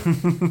 Yeah.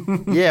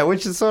 Yeah,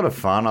 which is sort of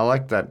fun. I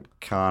like that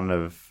kind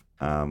of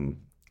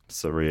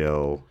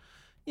surreal...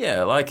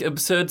 Yeah, like,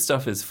 absurd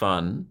stuff is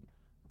fun,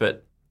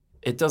 but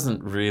it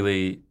doesn't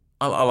really...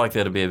 I like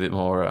there to be a bit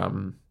more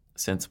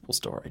sensible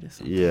story to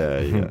something.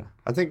 Yeah.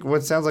 I think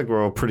it sounds like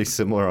we're all pretty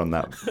similar on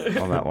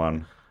that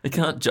one. It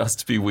can't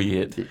just be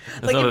weird. It's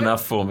Like, not if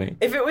enough for me.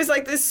 if it was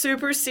like this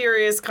super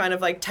serious kind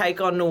of like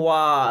take on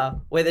noir,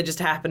 where there just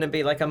happened to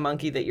be like a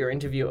monkey that you're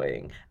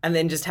interviewing, and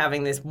then just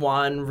having this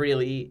one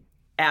really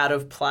out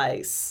of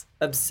place,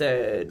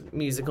 absurd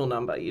musical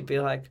number, you'd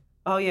be like,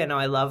 oh yeah, no,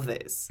 I love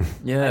this.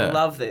 Yeah. I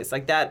love this.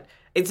 Like that,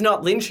 it's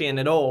not Lynchian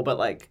at all, but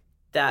like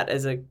that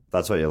as a,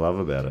 That's what you love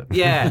about it.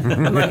 yeah.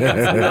 I'm like,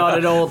 that's not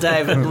at all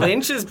David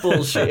Lynch's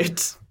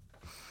bullshit.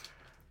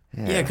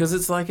 Yeah, because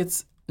it's like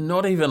it's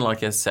not even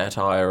like a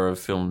satire of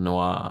film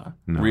noir,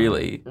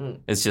 really.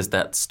 It's just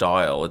that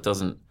style. It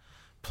doesn't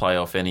play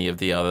off any of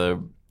the other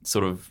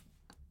sort of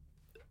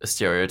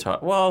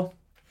stereotype. Well,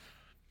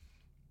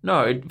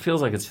 no, it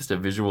feels like it's just a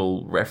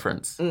visual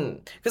reference.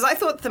 Because I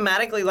thought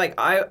thematically, like,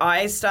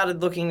 I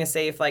started looking to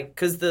see if, like,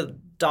 because the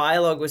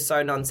dialogue was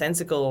so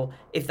nonsensical,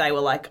 if they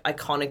were, like,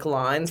 iconic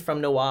lines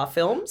from noir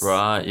films.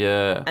 Right,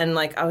 yeah. And,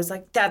 like, I was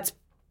like, that's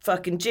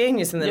fucking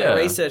genius. And then Yeah. I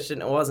researched it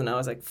and it wasn't. I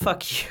was like,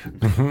 fuck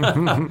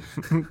you.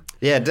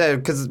 Yeah,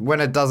 because when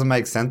it doesn't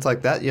make sense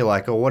like that, you're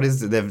like, oh, what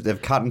is it?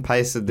 They've cut and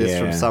pasted this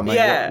from Yeah. somewhere.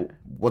 Yeah.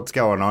 What's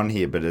going on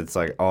here? But it's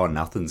like, oh,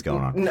 nothing's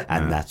going on.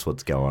 And that's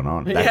what's going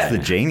on. That's Yeah. the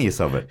genius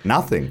of it.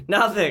 Nothing.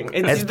 Nothing.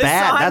 It's the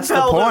bad. That's the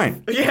Seinfeld of-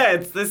 point. yeah,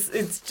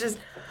 it's just...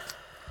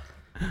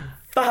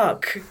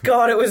 Fuck.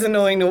 God, it was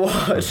annoying to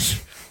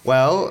watch.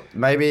 Well,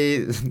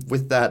 maybe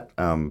with that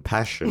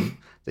passion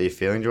that you're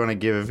feeling, do you want to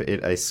give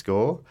it a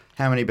score?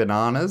 How many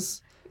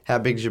bananas? How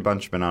big's your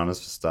bunch of bananas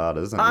for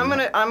starters? And I'm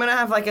gonna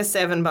have like a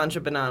 7 bunch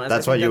of bananas.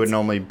 That's I what think you would that's-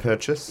 normally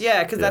purchase?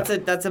 Yeah, because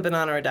that's a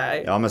banana a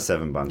day. I'm a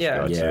 7 bunch Yeah.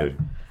 guy Yeah. too.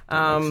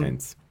 Makes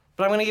sense.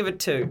 But I'm going to give it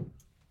 2.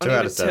 2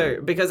 out of 7.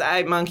 2 because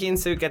A, Monkey in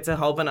Suit gets a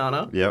whole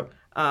banana. Yep.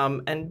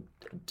 And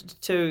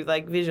 2,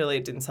 like visually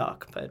it didn't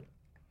suck, but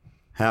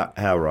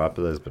How ripe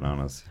are those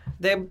bananas?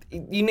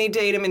 you need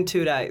to eat them in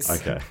 2 days.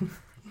 Okay.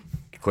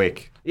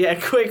 Quick. Yeah,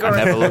 quick or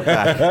Never look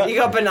back. you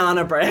got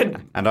banana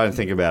bread. And don't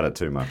think about it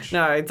too much.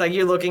 No, it's like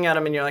you're looking at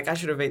them and you're like, I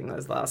should have eaten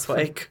those last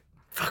week.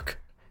 Fuck.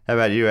 How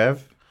about you,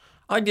 Ev?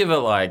 I'd give it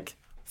like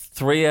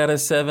 3 out of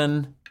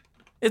 7.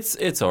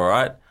 It's all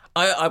right.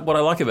 I what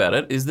I like about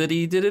it is that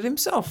he did it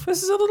himself.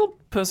 This is a little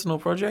personal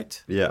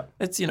project. Yeah.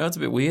 It's it's a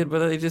bit weird,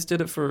 but he just did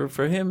it for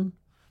him.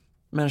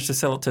 Managed to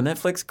sell it to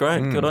Netflix.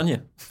 Great, good on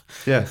you.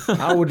 Yeah.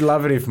 I would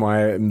love it if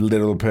my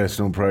little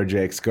personal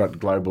projects got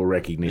global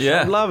recognition.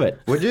 Yeah. I'd love it.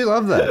 Would you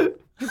love that?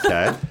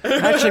 Okay.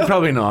 Actually,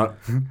 probably not.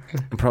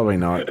 Probably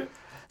not.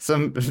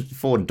 Some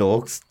 4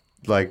 dorks,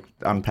 like,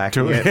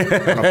 unpacking it on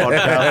a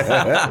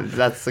podcast.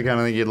 That's the kind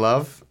of thing you'd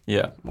love?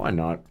 Yeah. Why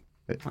not?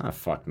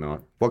 Fuck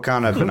not. What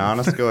kind of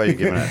banana score are you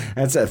giving it?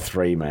 That's a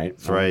 3, mate.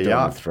 3, I'm doing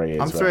yeah. a 3 as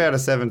I'm well. 3 out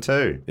of 7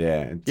 too.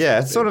 Yeah. Yeah,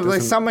 it's sort of like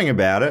doesn't- something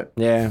about it.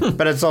 Yeah.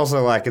 But it's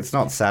also like it's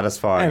not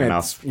satisfying And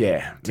enough. it's,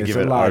 yeah. to There's give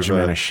a it large over-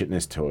 amount of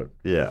shitness to it.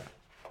 Yeah.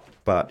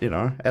 But,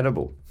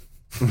 edible.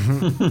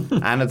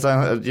 And it's,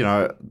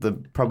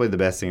 probably the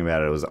best thing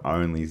about it was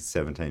only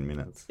 17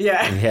 minutes.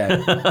 Yeah. Yeah.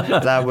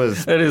 That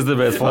was It is the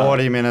best part.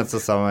 40 minutes or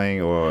something,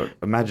 or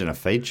imagine a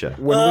feature.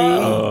 When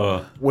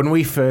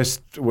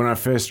I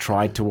first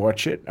tried to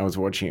watch it, I was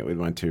watching it with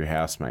my 2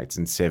 housemates,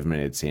 and 7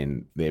 minutes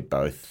in, they're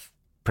both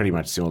pretty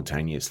much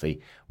simultaneously,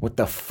 what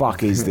the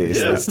fuck is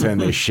this? Let's turn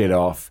this shit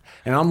off.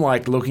 And I'm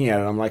like looking at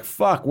it, I'm like,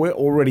 fuck, we're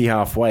already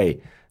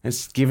halfway.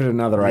 Let's give it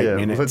another 8 Yeah,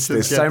 minutes. let's just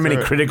There's get so many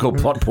through it. critical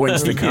plot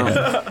points to come.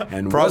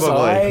 And was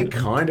Probably. I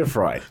kind of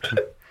right?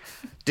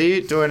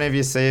 Do any of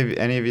you see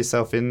any of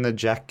yourself in the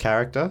Jack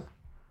character?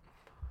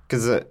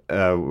 Because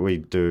we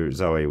do,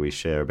 Zoe, we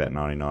share about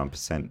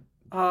 99%.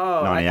 Oh,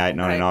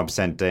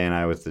 99%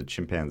 DNA with the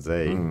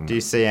chimpanzee. Do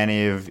you see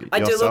any of I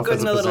do yourself look good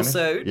as in a little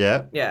percentage? suit.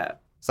 Yeah. Yeah.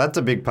 So that's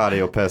a big part of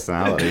your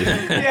personality.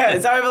 Yeah,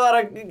 so I have a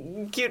lot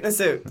of cute in a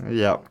suit.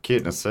 Yep,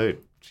 cute in a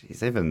suit.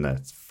 Jeez, even the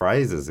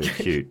phrase is a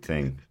cute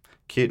thing.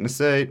 Cute in a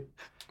suit.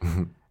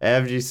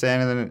 Ev, do you see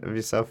anything of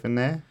yourself in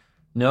there?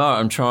 No,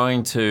 I'm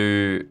trying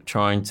to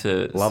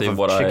Love see of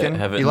what chicken? I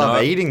have. You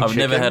love eating I've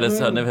never chicken?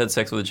 I've never had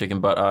sex with a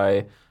chicken, but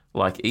I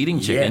like eating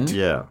chicken.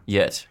 Yeah.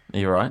 Yet.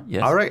 You're right.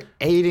 Yes. I reckon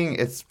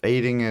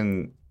eating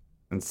and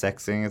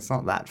sexing, it's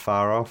not that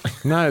far off.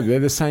 No, they're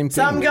the same thing.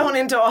 Some going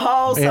into a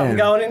hole, some Yeah.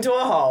 going into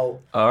a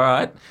hole. All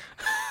right.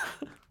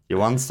 You're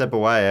one step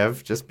away,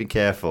 Ev. Just be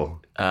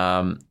careful.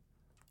 I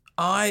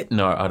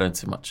don't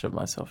see much of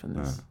myself in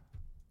this.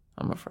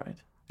 I'm afraid.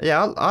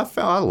 Yeah, I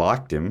felt I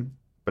liked him.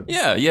 But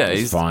Yeah,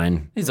 It's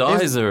fine. His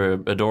eyes are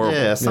adorable.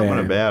 yeah, something Yeah.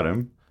 about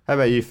him. How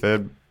about you,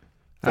 Ferb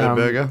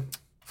Burger?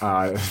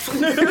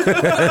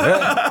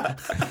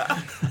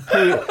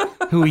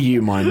 Who are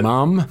you, my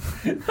mum?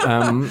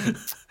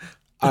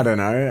 I don't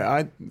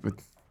know.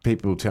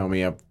 People tell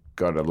me I've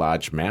got a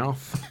large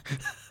mouth.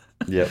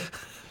 Yep.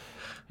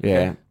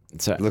 Yeah.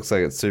 So Looks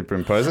like it's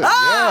superimposed.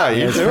 Yeah,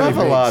 you do have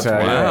a large so,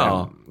 one.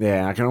 Wow.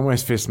 Yeah, I can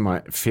almost fist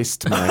my.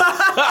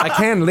 I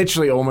can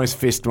literally almost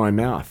fist my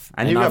mouth,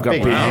 And you've got,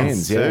 big big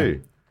hands, Yeah.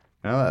 too.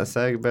 You know what they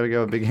say? You better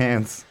go with big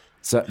hands.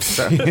 So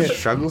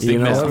Struggles to you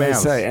know fist what they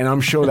mouths. say, and I'm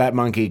sure that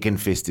monkey can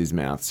fist his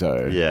mouth.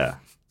 So Yeah,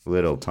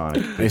 little tiny.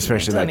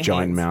 especially that Tiny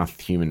giant hands. mouth,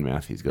 human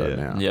mouth he's got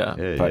now. Yeah.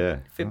 Yeah, But- yeah.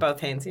 Fit both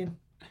hands in.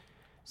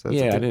 So that's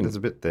Yeah, I a bit, didn't- there's a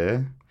bit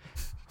there.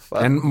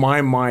 And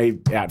my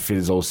outfit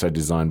is also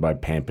designed by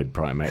Pampered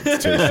Primates too.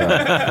 So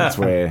that's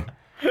where.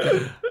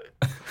 It's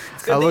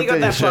good I that you looked got at your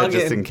that shirt plug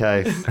just in. in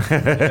case.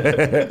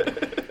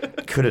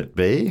 Could it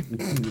be?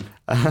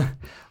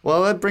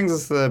 Well, that brings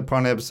us to the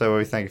point of the episode where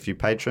we thank a few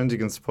patrons. You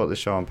can support the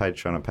show on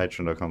Patreon at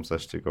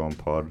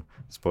patreon.com/DoGoOnPod.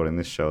 Supporting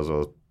this show as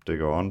well as Do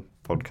Go On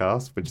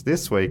podcast, which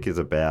this week is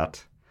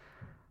about...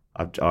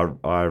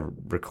 I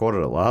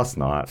recorded it last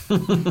night.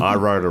 I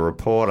wrote a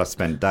report. I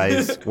spent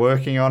days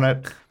working on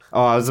it.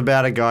 Oh, it was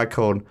about a guy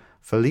called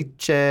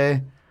Felice... Oh,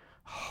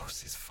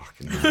 what's his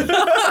fucking name?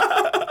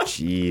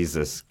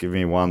 Jesus, give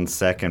me 1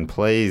 second,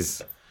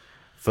 please.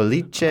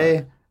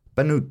 Felice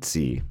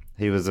Banuzzi.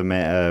 He was an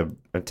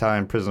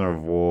Italian prisoner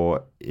of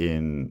war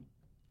in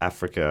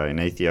Africa, in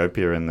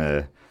Ethiopia in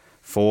the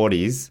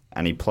 40s,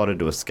 and he plotted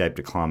to escape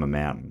to climb a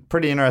mountain.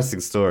 Pretty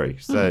interesting story.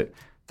 So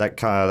that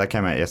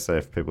came out yesterday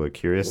if people are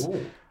curious.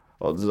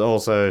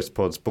 Also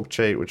supports Book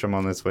Cheat, which I'm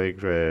on this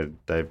week, where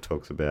Dave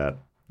talks about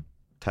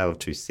Tale of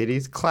Two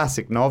Cities,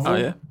 classic novel, Oh,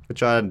 yeah?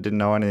 which I didn't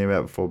know anything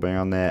about before being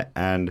on there,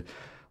 and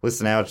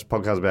Listen Now, which is a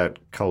podcast about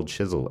Cold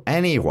Chisel.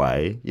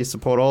 Anyway, you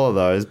support all of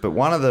those, but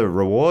one of the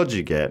rewards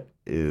you get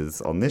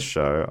is on this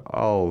show,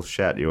 I'll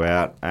shout you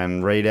out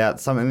and read out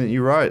something that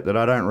you wrote that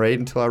I don't read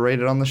until I read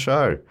it on the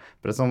show.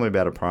 But it's normally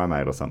about a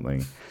primate or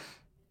something,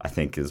 I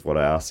think is what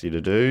I asked you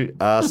to do.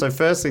 So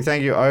firstly,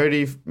 thank you,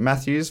 Odie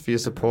Matthews, for your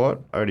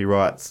support. Odie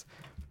writes,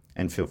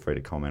 and feel free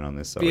to comment on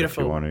this if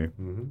Beautiful. you want to.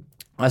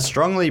 I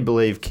strongly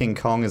believe King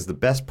Kong is the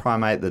best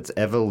primate that's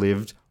ever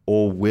lived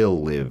or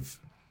will live.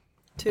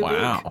 Too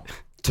Wow.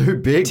 Too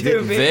big? Too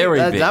big. Very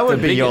That, big. that would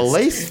The be your biggest.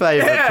 least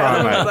favourite Yeah,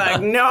 I was primate.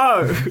 like,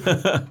 no.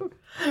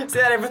 So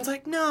then everyone's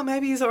like, no,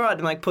 maybe he's all right.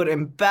 And like, put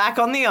him back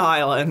on the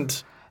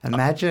island.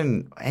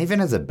 Imagine, even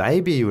as a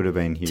baby, he would have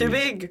been huge. Too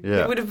big.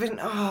 Yeah. It would have been,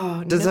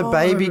 oh, Does no. a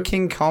baby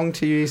King Kong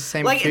to you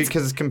seem Like, cute it's-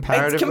 because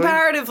comparatively? It's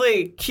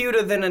comparatively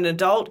cuter than an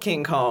adult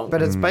King Kong.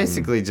 But it's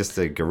basically just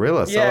a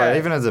gorilla. So Yeah. like,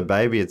 even as a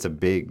baby, it's a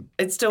big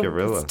it's still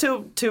gorilla. it's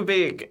too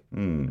big.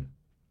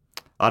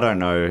 I don't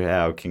know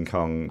how King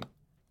Kong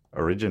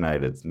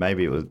originated.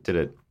 Maybe was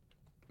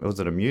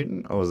it a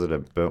mutant or was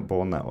it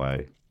born that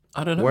way?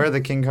 I don't know. Where are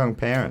the King Kong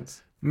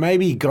parents?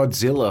 Maybe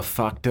Godzilla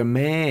fucked a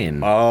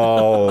man.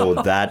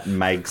 Oh, that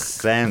makes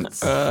sense.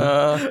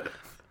 Sorry.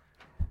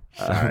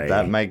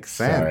 That makes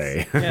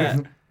sense. Sorry. Yeah.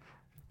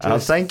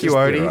 Thank you, just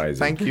Odie. theorising.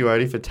 Thank you,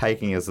 Odie, for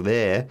taking us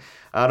there.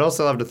 I'd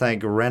also love to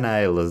thank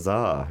Renee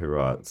Lazar, who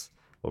writes,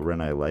 or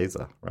Renee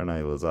Lazar.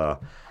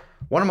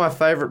 One of my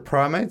favourite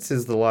primates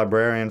is the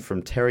librarian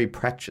from Terry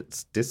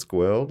Pratchett's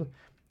Discworld.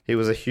 He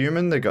was a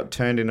human that got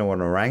turned into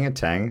an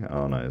orangutan.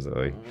 Oh no,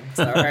 Zoe.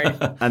 Sorry.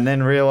 And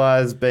then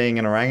realised being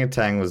an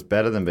orangutan was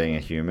better than being a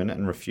human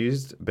and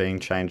refused being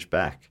changed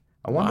back.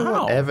 I wonder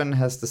Wow. what Evan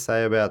has to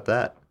say about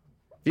that.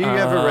 Have you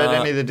ever read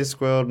any of the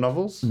Discworld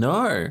novels?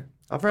 No.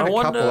 I've read I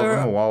a couple of wonder-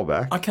 them a while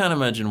back. I can't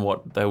imagine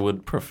what they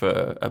would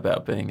prefer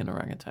about being an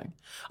orangutan.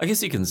 I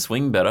guess you can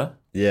swing better,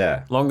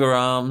 Yeah. longer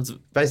arms.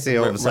 Basically,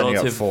 all of a sudden you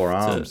got relative 4 to-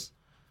 arms.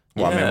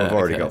 Well, I mean, Yeah, we've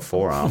already okay. got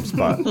 4 arms,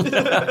 but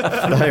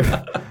they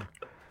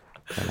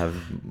have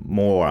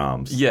more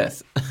arms.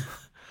 Yes.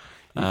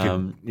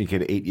 You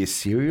could eat your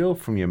cereal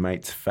from your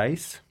mate's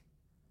face.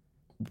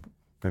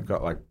 They've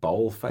got like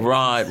bowl face.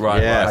 Right.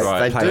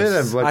 Yes, they do.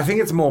 They've like I think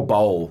it's more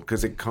bowl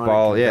because it kind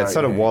bowl. of Yeah, it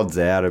sort of wads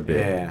out a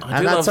bit. Yeah. I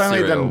And do that's love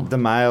only cereal. the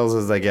males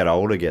as they get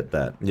older get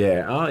that.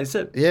 Yeah. Oh, is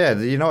it? Yeah,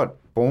 you know what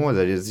born with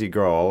it is you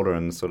grow older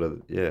and sort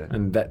of, yeah.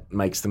 And that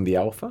makes them the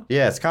alpha.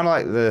 Yeah, it's kind of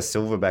like the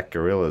silverback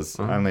gorillas.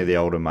 Only the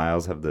older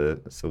males have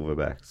the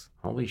silverbacks,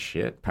 Holy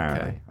shit!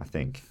 apparently, I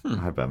think. I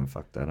hope I haven't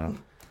fucked that up.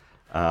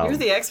 You're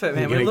the expert,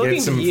 man. You're We're gonna looking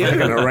get some to you.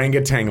 fucking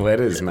orangutan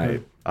letters,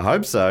 mate. I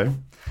hope so.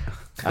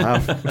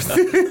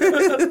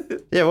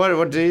 Yeah,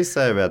 what do you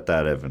say about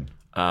that, Evan?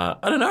 I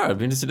don't know. I'd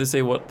be interested to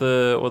see what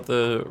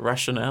the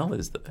rationale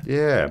is there.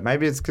 Yeah,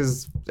 maybe it's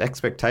because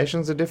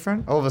expectations are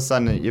different. All of a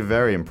sudden, you're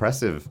very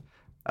impressive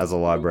as a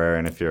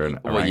librarian if you're an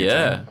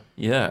orangutan.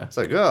 Yeah. It's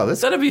like, oh,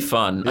 this... That'd be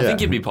fun. I Yeah.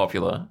 think you'd be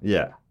popular.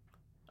 Yeah.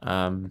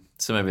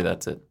 So maybe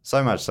that's it.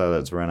 So much so that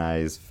it's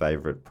Renee's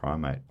favourite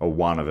primate, or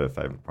one of her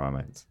favourite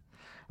primates.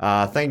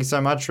 Thank you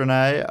so much,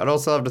 Renee. I'd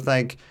also love to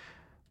thank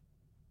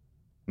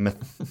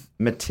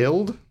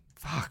Matilde.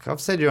 Fuck, I've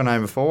said your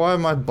name before. Why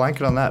am I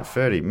blanking on that?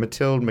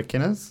 Matilde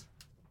McInnes?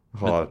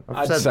 Oh, I've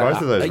I'd said say,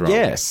 both of those wrong.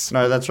 yes.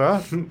 No, that's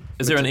right.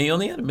 Is there an E on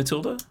the end?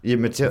 Matilda? Yeah,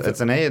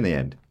 it's an E in the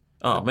end.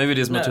 Oh, maybe it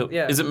is Matilda.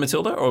 yeah. Is it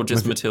Matilda or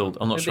just Matilde?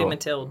 I'm not It'd sure. be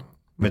Matilde.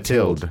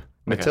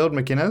 Matilde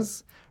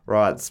McInnes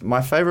writes,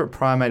 my favourite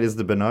primate is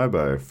the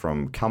bonobo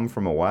from Come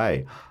From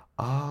Away.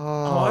 Oh,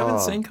 I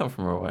haven't seen Come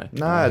From Away.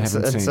 No, it's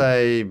haven't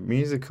a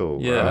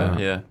musical. Yeah, right?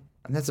 yeah.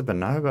 And there's a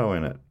bonobo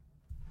in it.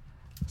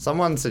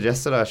 Someone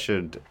suggested I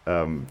should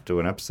do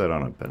an episode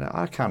on it, but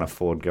I can't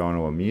afford going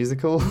to a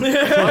musical.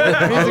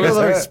 Musicals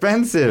are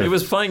expensive. It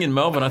was playing in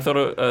Melbourne. I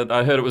thought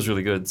I heard it was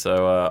really good,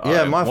 so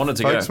I my wanted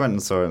to folks go. went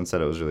and saw it and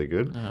said it was really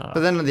good. But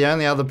then the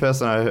only other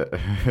person I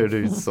heard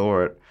who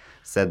saw it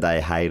said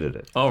they hated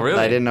it. Oh, really?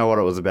 They didn't know what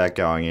it was about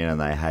going in,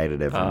 and they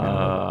hated every minute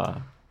of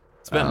it.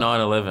 It's about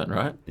 9/11,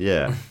 right?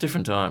 Yeah.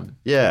 Different time.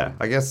 Yeah,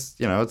 I guess,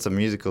 it's a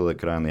musical that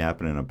could only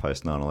happen in a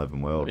post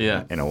 9/11 world.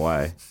 Yeah. In a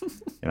way.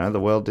 The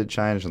world did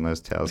change and those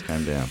towers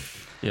came down.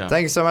 Yeah.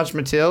 Thank you so much,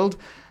 Matilde.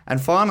 And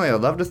finally,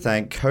 I'd love to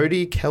thank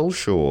Cody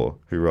Kelshaw,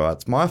 who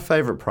writes, my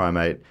favourite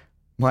primate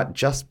might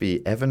just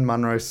be Evan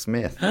Munro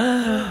Smith.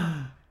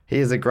 He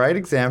is a great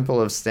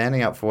example of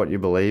standing up for what you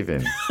believe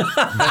in.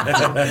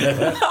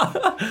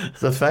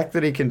 The fact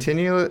that he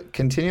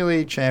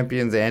continually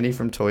champions Andy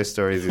from Toy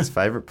Story as his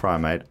favourite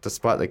primate,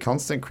 despite the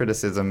constant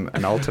criticism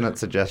and alternate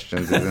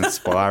suggestions, is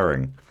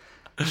inspiring.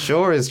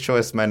 Sure, his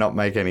choice may not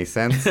make any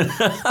sense,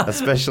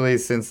 especially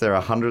since there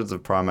are hundreds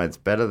of primates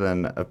better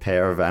than a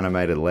pair of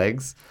animated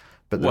legs,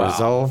 but the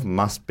resolve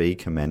must be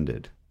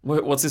commended.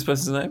 What's this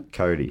person's name?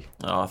 Cody.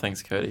 Oh,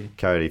 thanks, Cody.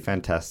 Cody,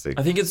 fantastic.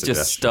 I think it's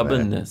just suggestion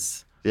there.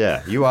 stubbornness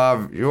Yeah, you are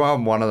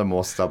one of the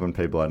more stubborn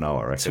people I know,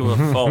 I reckon. to a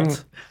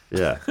fault.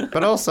 Yeah,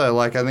 but also,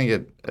 I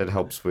think it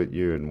helps with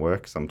you in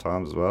work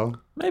sometimes as well.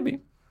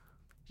 Maybe.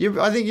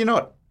 I think you're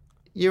not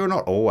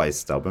always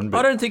stubborn, I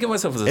but don't think of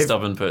myself as a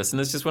stubborn person.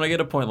 It's just when I get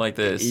a point like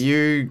this.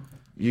 you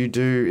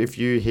do. If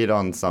you hit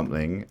on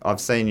something, I've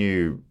seen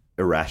you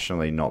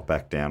irrationally not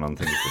back down on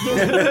things before.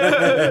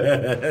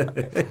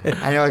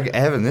 And you're like,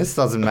 Evan, this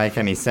doesn't make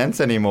any sense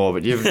anymore,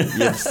 but you've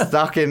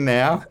stuck in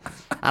now.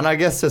 And I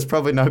guess there's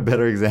probably no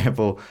better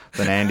example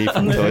than Andy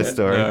from Toy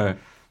Story. No.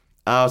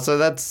 So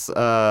that's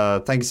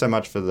thank you so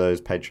much for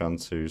those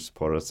patrons who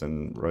support us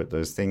and wrote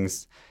those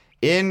things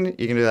in.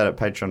 You can do that at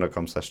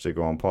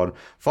patreon.com/DoGoOnPod.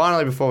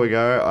 Finally, before we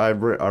go, I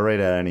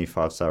read out any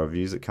 5-star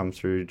reviews that come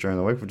through during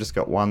the week. We've just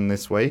got one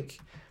this week,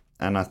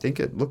 and I think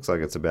it looks like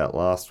it's about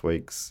last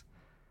week's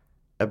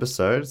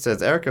episode. It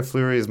says, Erica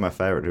Fleury is my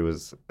favourite, who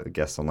was a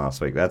guest on last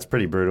week. That's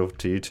pretty brutal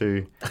to you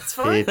two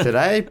here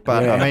today,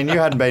 but I mean, you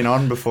hadn't been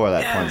on before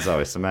that point,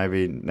 Zoe, so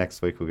maybe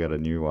next week we'll get a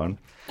new one.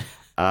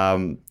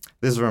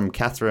 This is from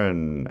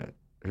Catherine,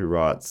 who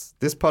writes,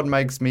 this pod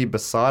makes me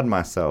beside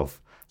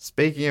myself.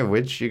 Speaking of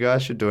which, you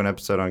guys should do an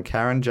episode on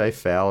Karen J.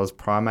 Fowler's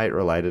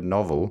primate-related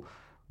novel.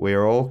 We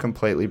are all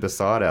completely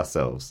beside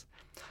ourselves.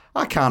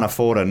 I can't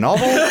afford a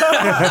novel.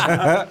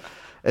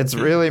 It's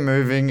really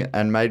moving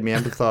and made me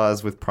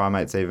empathise with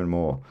primates even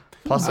more.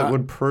 Plus, it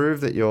would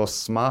prove that your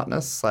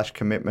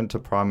smartness/commitment to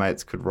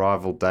primates could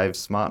rival Dave's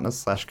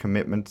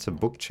smartness/commitment to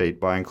book cheat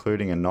by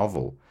including a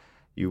novel.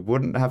 You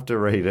wouldn't have to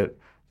read it.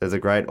 There's a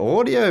great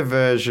audio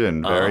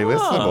version. Very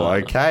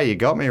listenable. Okay, you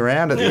got me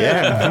around at the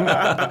end.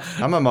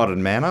 I'm a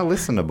modern man. I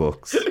listen to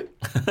books.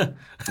 I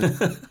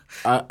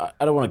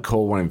don't want to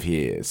call one of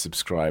your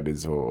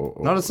subscribers or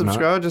Not a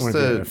subscriber, just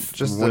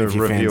one a of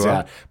your fans reviewer.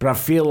 out. But I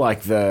feel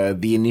like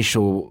the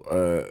initial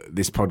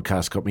this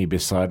podcast got me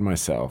beside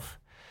myself.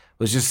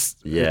 It was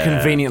just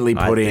conveniently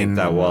put I in. think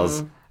that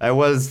was. It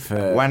was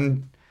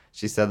when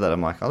she said that.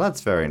 I'm like, oh,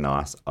 that's very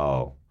nice.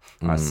 Oh,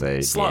 I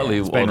see. Slightly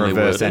It's been oddly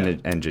reverse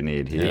worded.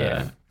 engineered here.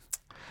 Yeah.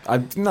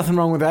 Nothing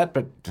wrong with that,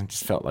 but I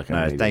just felt like I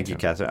No, needed thank you,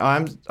 to. Catherine.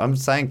 I'm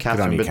saying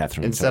Catherine, you, but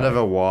Catherine, instead of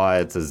sorry. a Y,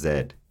 it's a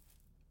Z.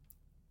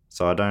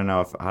 So I don't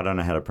know how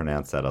to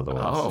pronounce that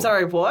otherwise. Oh.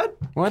 Sorry, what?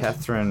 What?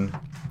 Catherine,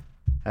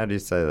 how do you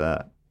say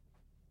that?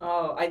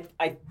 Oh,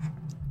 I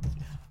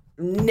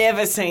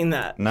never seen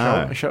that.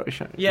 No, Show.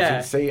 Yeah.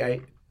 Is it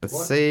C-A?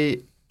 it's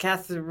C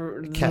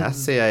Catherine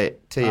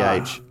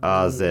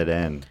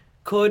CATHRZN.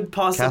 could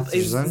possibly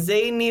is Catherine?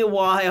 Z near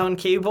Y on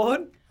keyboard?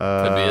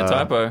 Could be a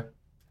typo.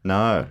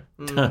 No,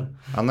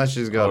 unless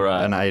she's got All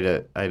right. an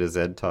A to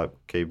Z type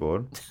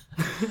keyboard.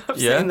 I've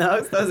Yeah. seen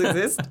those. Those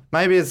exist.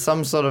 Maybe it's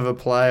some sort of a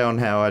play on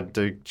how I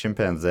do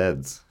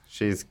chimpanzees.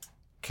 She's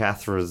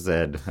Catherine Z,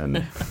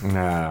 and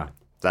Nah.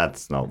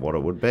 that's not what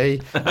it would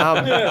be.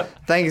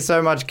 Thank you so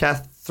much,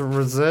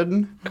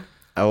 Catherine.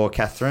 Or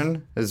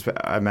Catherine,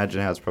 I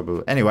imagine how it's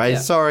probably... Anyway,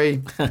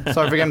 sorry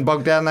for getting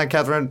bogged down there,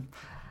 Catherine.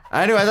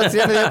 Anyway, that's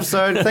the end of the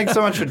episode. Thanks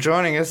so much for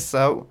joining us.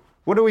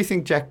 What do we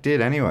think Jack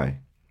did anyway?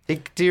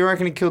 Do you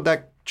reckon he killed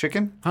that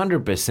chicken?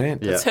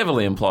 100%. It's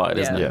heavily implied,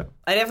 isn't it? Yeah.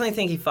 I definitely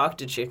think he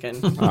fucked a chicken.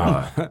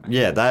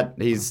 Yeah, that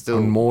he's still...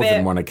 On more Fair-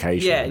 than one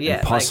occasion. yeah,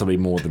 and possibly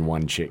more than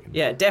one chicken.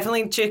 Yeah,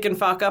 definitely chicken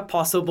fucker,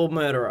 possible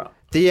murderer.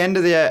 The end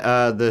of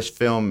the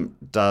film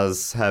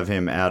does have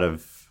him out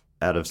of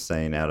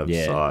scene, out of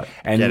sight,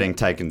 And getting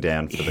taken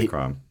down for the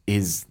crime.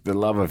 The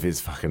love of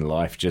his fucking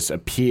life just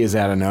appears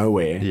out of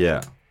nowhere.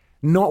 Yeah.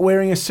 Not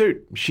wearing a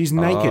suit. She's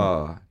naked.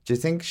 Oh, do you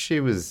think she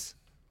was...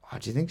 Oh,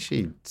 do you think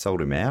she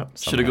sold him out?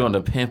 Should have gone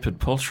to Pampered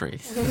Poultry.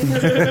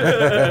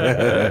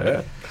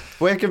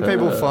 Where can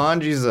people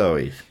find you,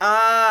 Zoe?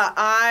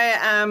 I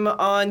am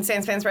on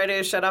Sans Pants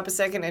Radio, shut up a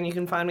second, and you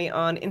can find me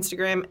on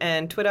Instagram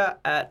and Twitter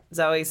at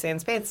Zoe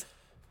Sans Pants.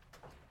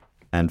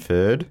 And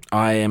Ferd?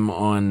 I am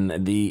on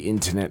the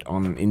internet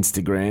on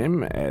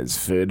Instagram as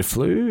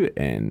Ferdflu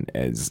and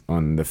as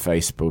on the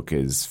Facebook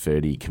as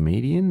Ferdy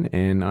Comedian.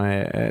 And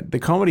I at the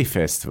Comedy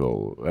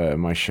Festival,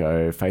 my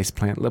show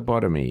Faceplant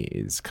Lobotomy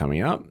is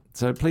coming up.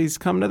 So please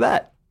come to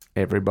that,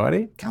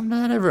 everybody. Come to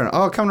that, everyone.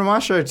 Oh, come to my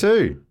show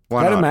too.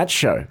 Why Go not? to Matt's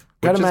show.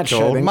 Go Which to is Matt's show.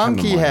 called then come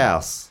to Monkey mine.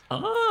 House.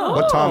 Oh.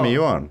 What time are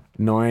you on?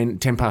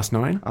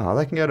 10:09. Oh,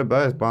 they can go to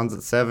both. One's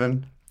at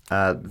 7.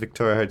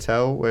 Victoria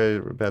Hotel,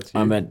 whereabouts you?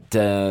 I'm at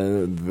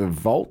the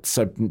Vault,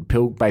 so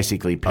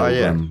basically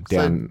Pilgrim So-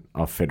 down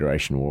off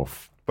Federation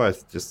Wharf.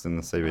 Both just in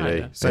the CBD.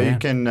 Okay. So Yeah.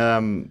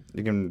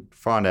 you can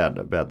find out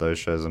about those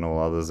shows and all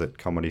others at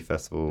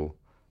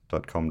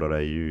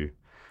comedyfestival.com.au.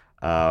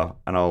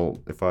 And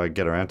if I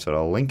get around to it,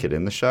 I'll link it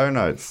in the show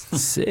notes.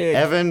 Sick.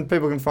 Evan,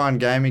 people can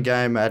find Gamey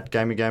Game at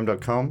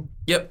gamegame.com.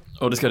 Yep.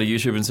 Or just go to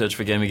YouTube and search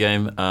for Gamey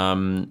Game.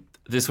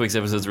 This week's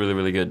episode's really,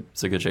 really good,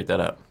 so go check that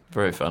out.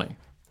 Very funny.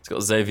 It's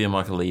got Xavier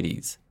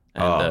Michaelides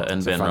and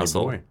It's a Ben funny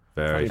Russell boy.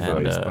 Very Funny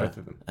funny. boys, both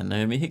of them. and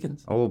Naomi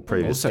Higgins. All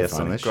previous Also guests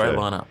on funny. this Great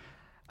show. lineup.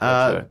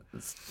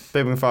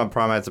 People can find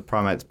Primates at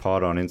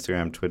PrimatesPod on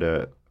Instagram,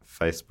 Twitter,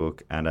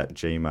 Facebook, and at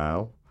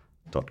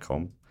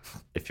gmail.com.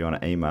 If you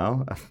want to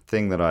email, a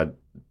thing that I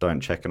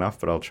don't check enough,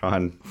 but I'll try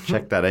and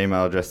check that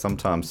email address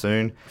sometime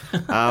soon.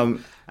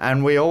 And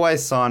we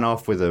always sign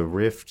off with a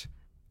riff.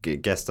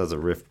 Guest does a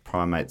riff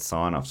Primate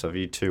sign off. So if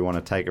you two want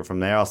to take it from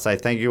there, I'll say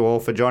thank you all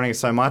for joining us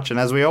so much. And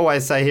as we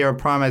always say here at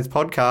Primates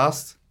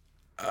Podcast,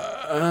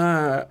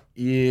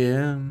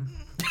 Yeah.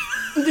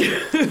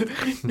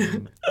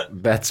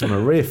 That's my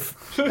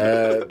riff.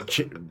 This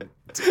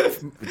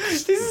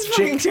is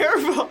fucking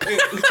terrible.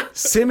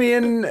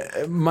 Simian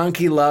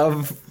monkey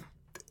love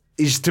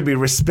is to be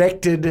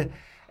respected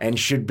and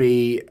should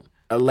be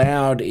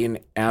allowed in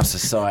our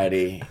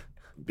society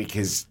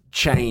because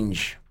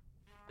change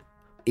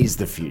is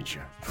the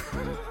future.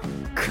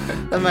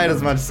 that made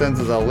as much sense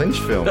as our Lynch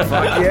film.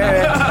 Fuck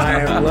yeah, I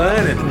am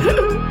learning.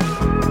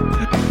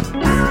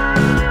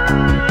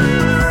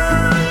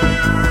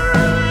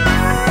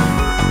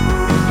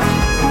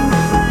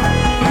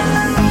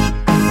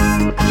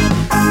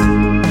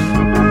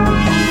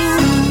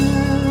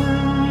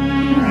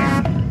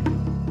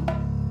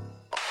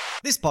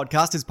 This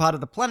podcast is part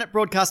of the Planet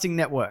Broadcasting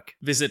Network.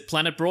 Visit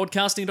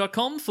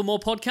planetbroadcasting.com for more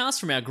podcasts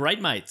from our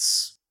great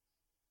mates.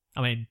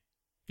 I mean,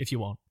 if you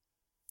want.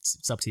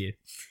 It's up to you.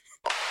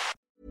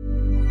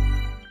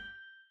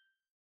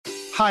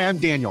 Hi, I'm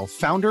Daniel,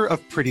 founder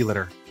of Pretty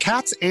Litter.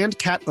 Cats and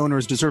cat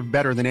owners deserve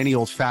better than any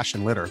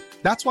old-fashioned litter.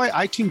 That's why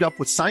I teamed up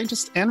with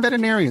scientists and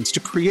veterinarians to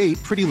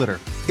create Pretty Litter.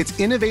 Its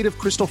innovative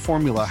crystal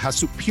formula has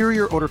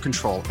superior odor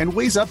control and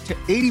weighs up to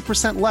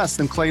 80% less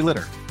than clay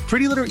litter.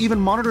 Pretty Litter even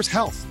monitors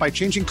health by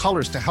changing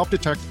colors to help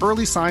detect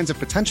early signs of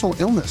potential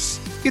illness.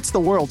 It's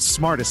the world's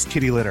smartest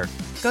kitty litter.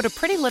 Go to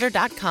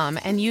prettylitter.com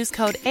and use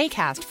code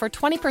ACAST for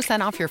 20%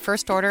 off your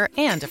first order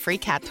and a free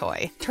cat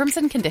toy. Terms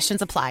and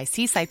conditions apply.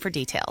 See site for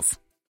details.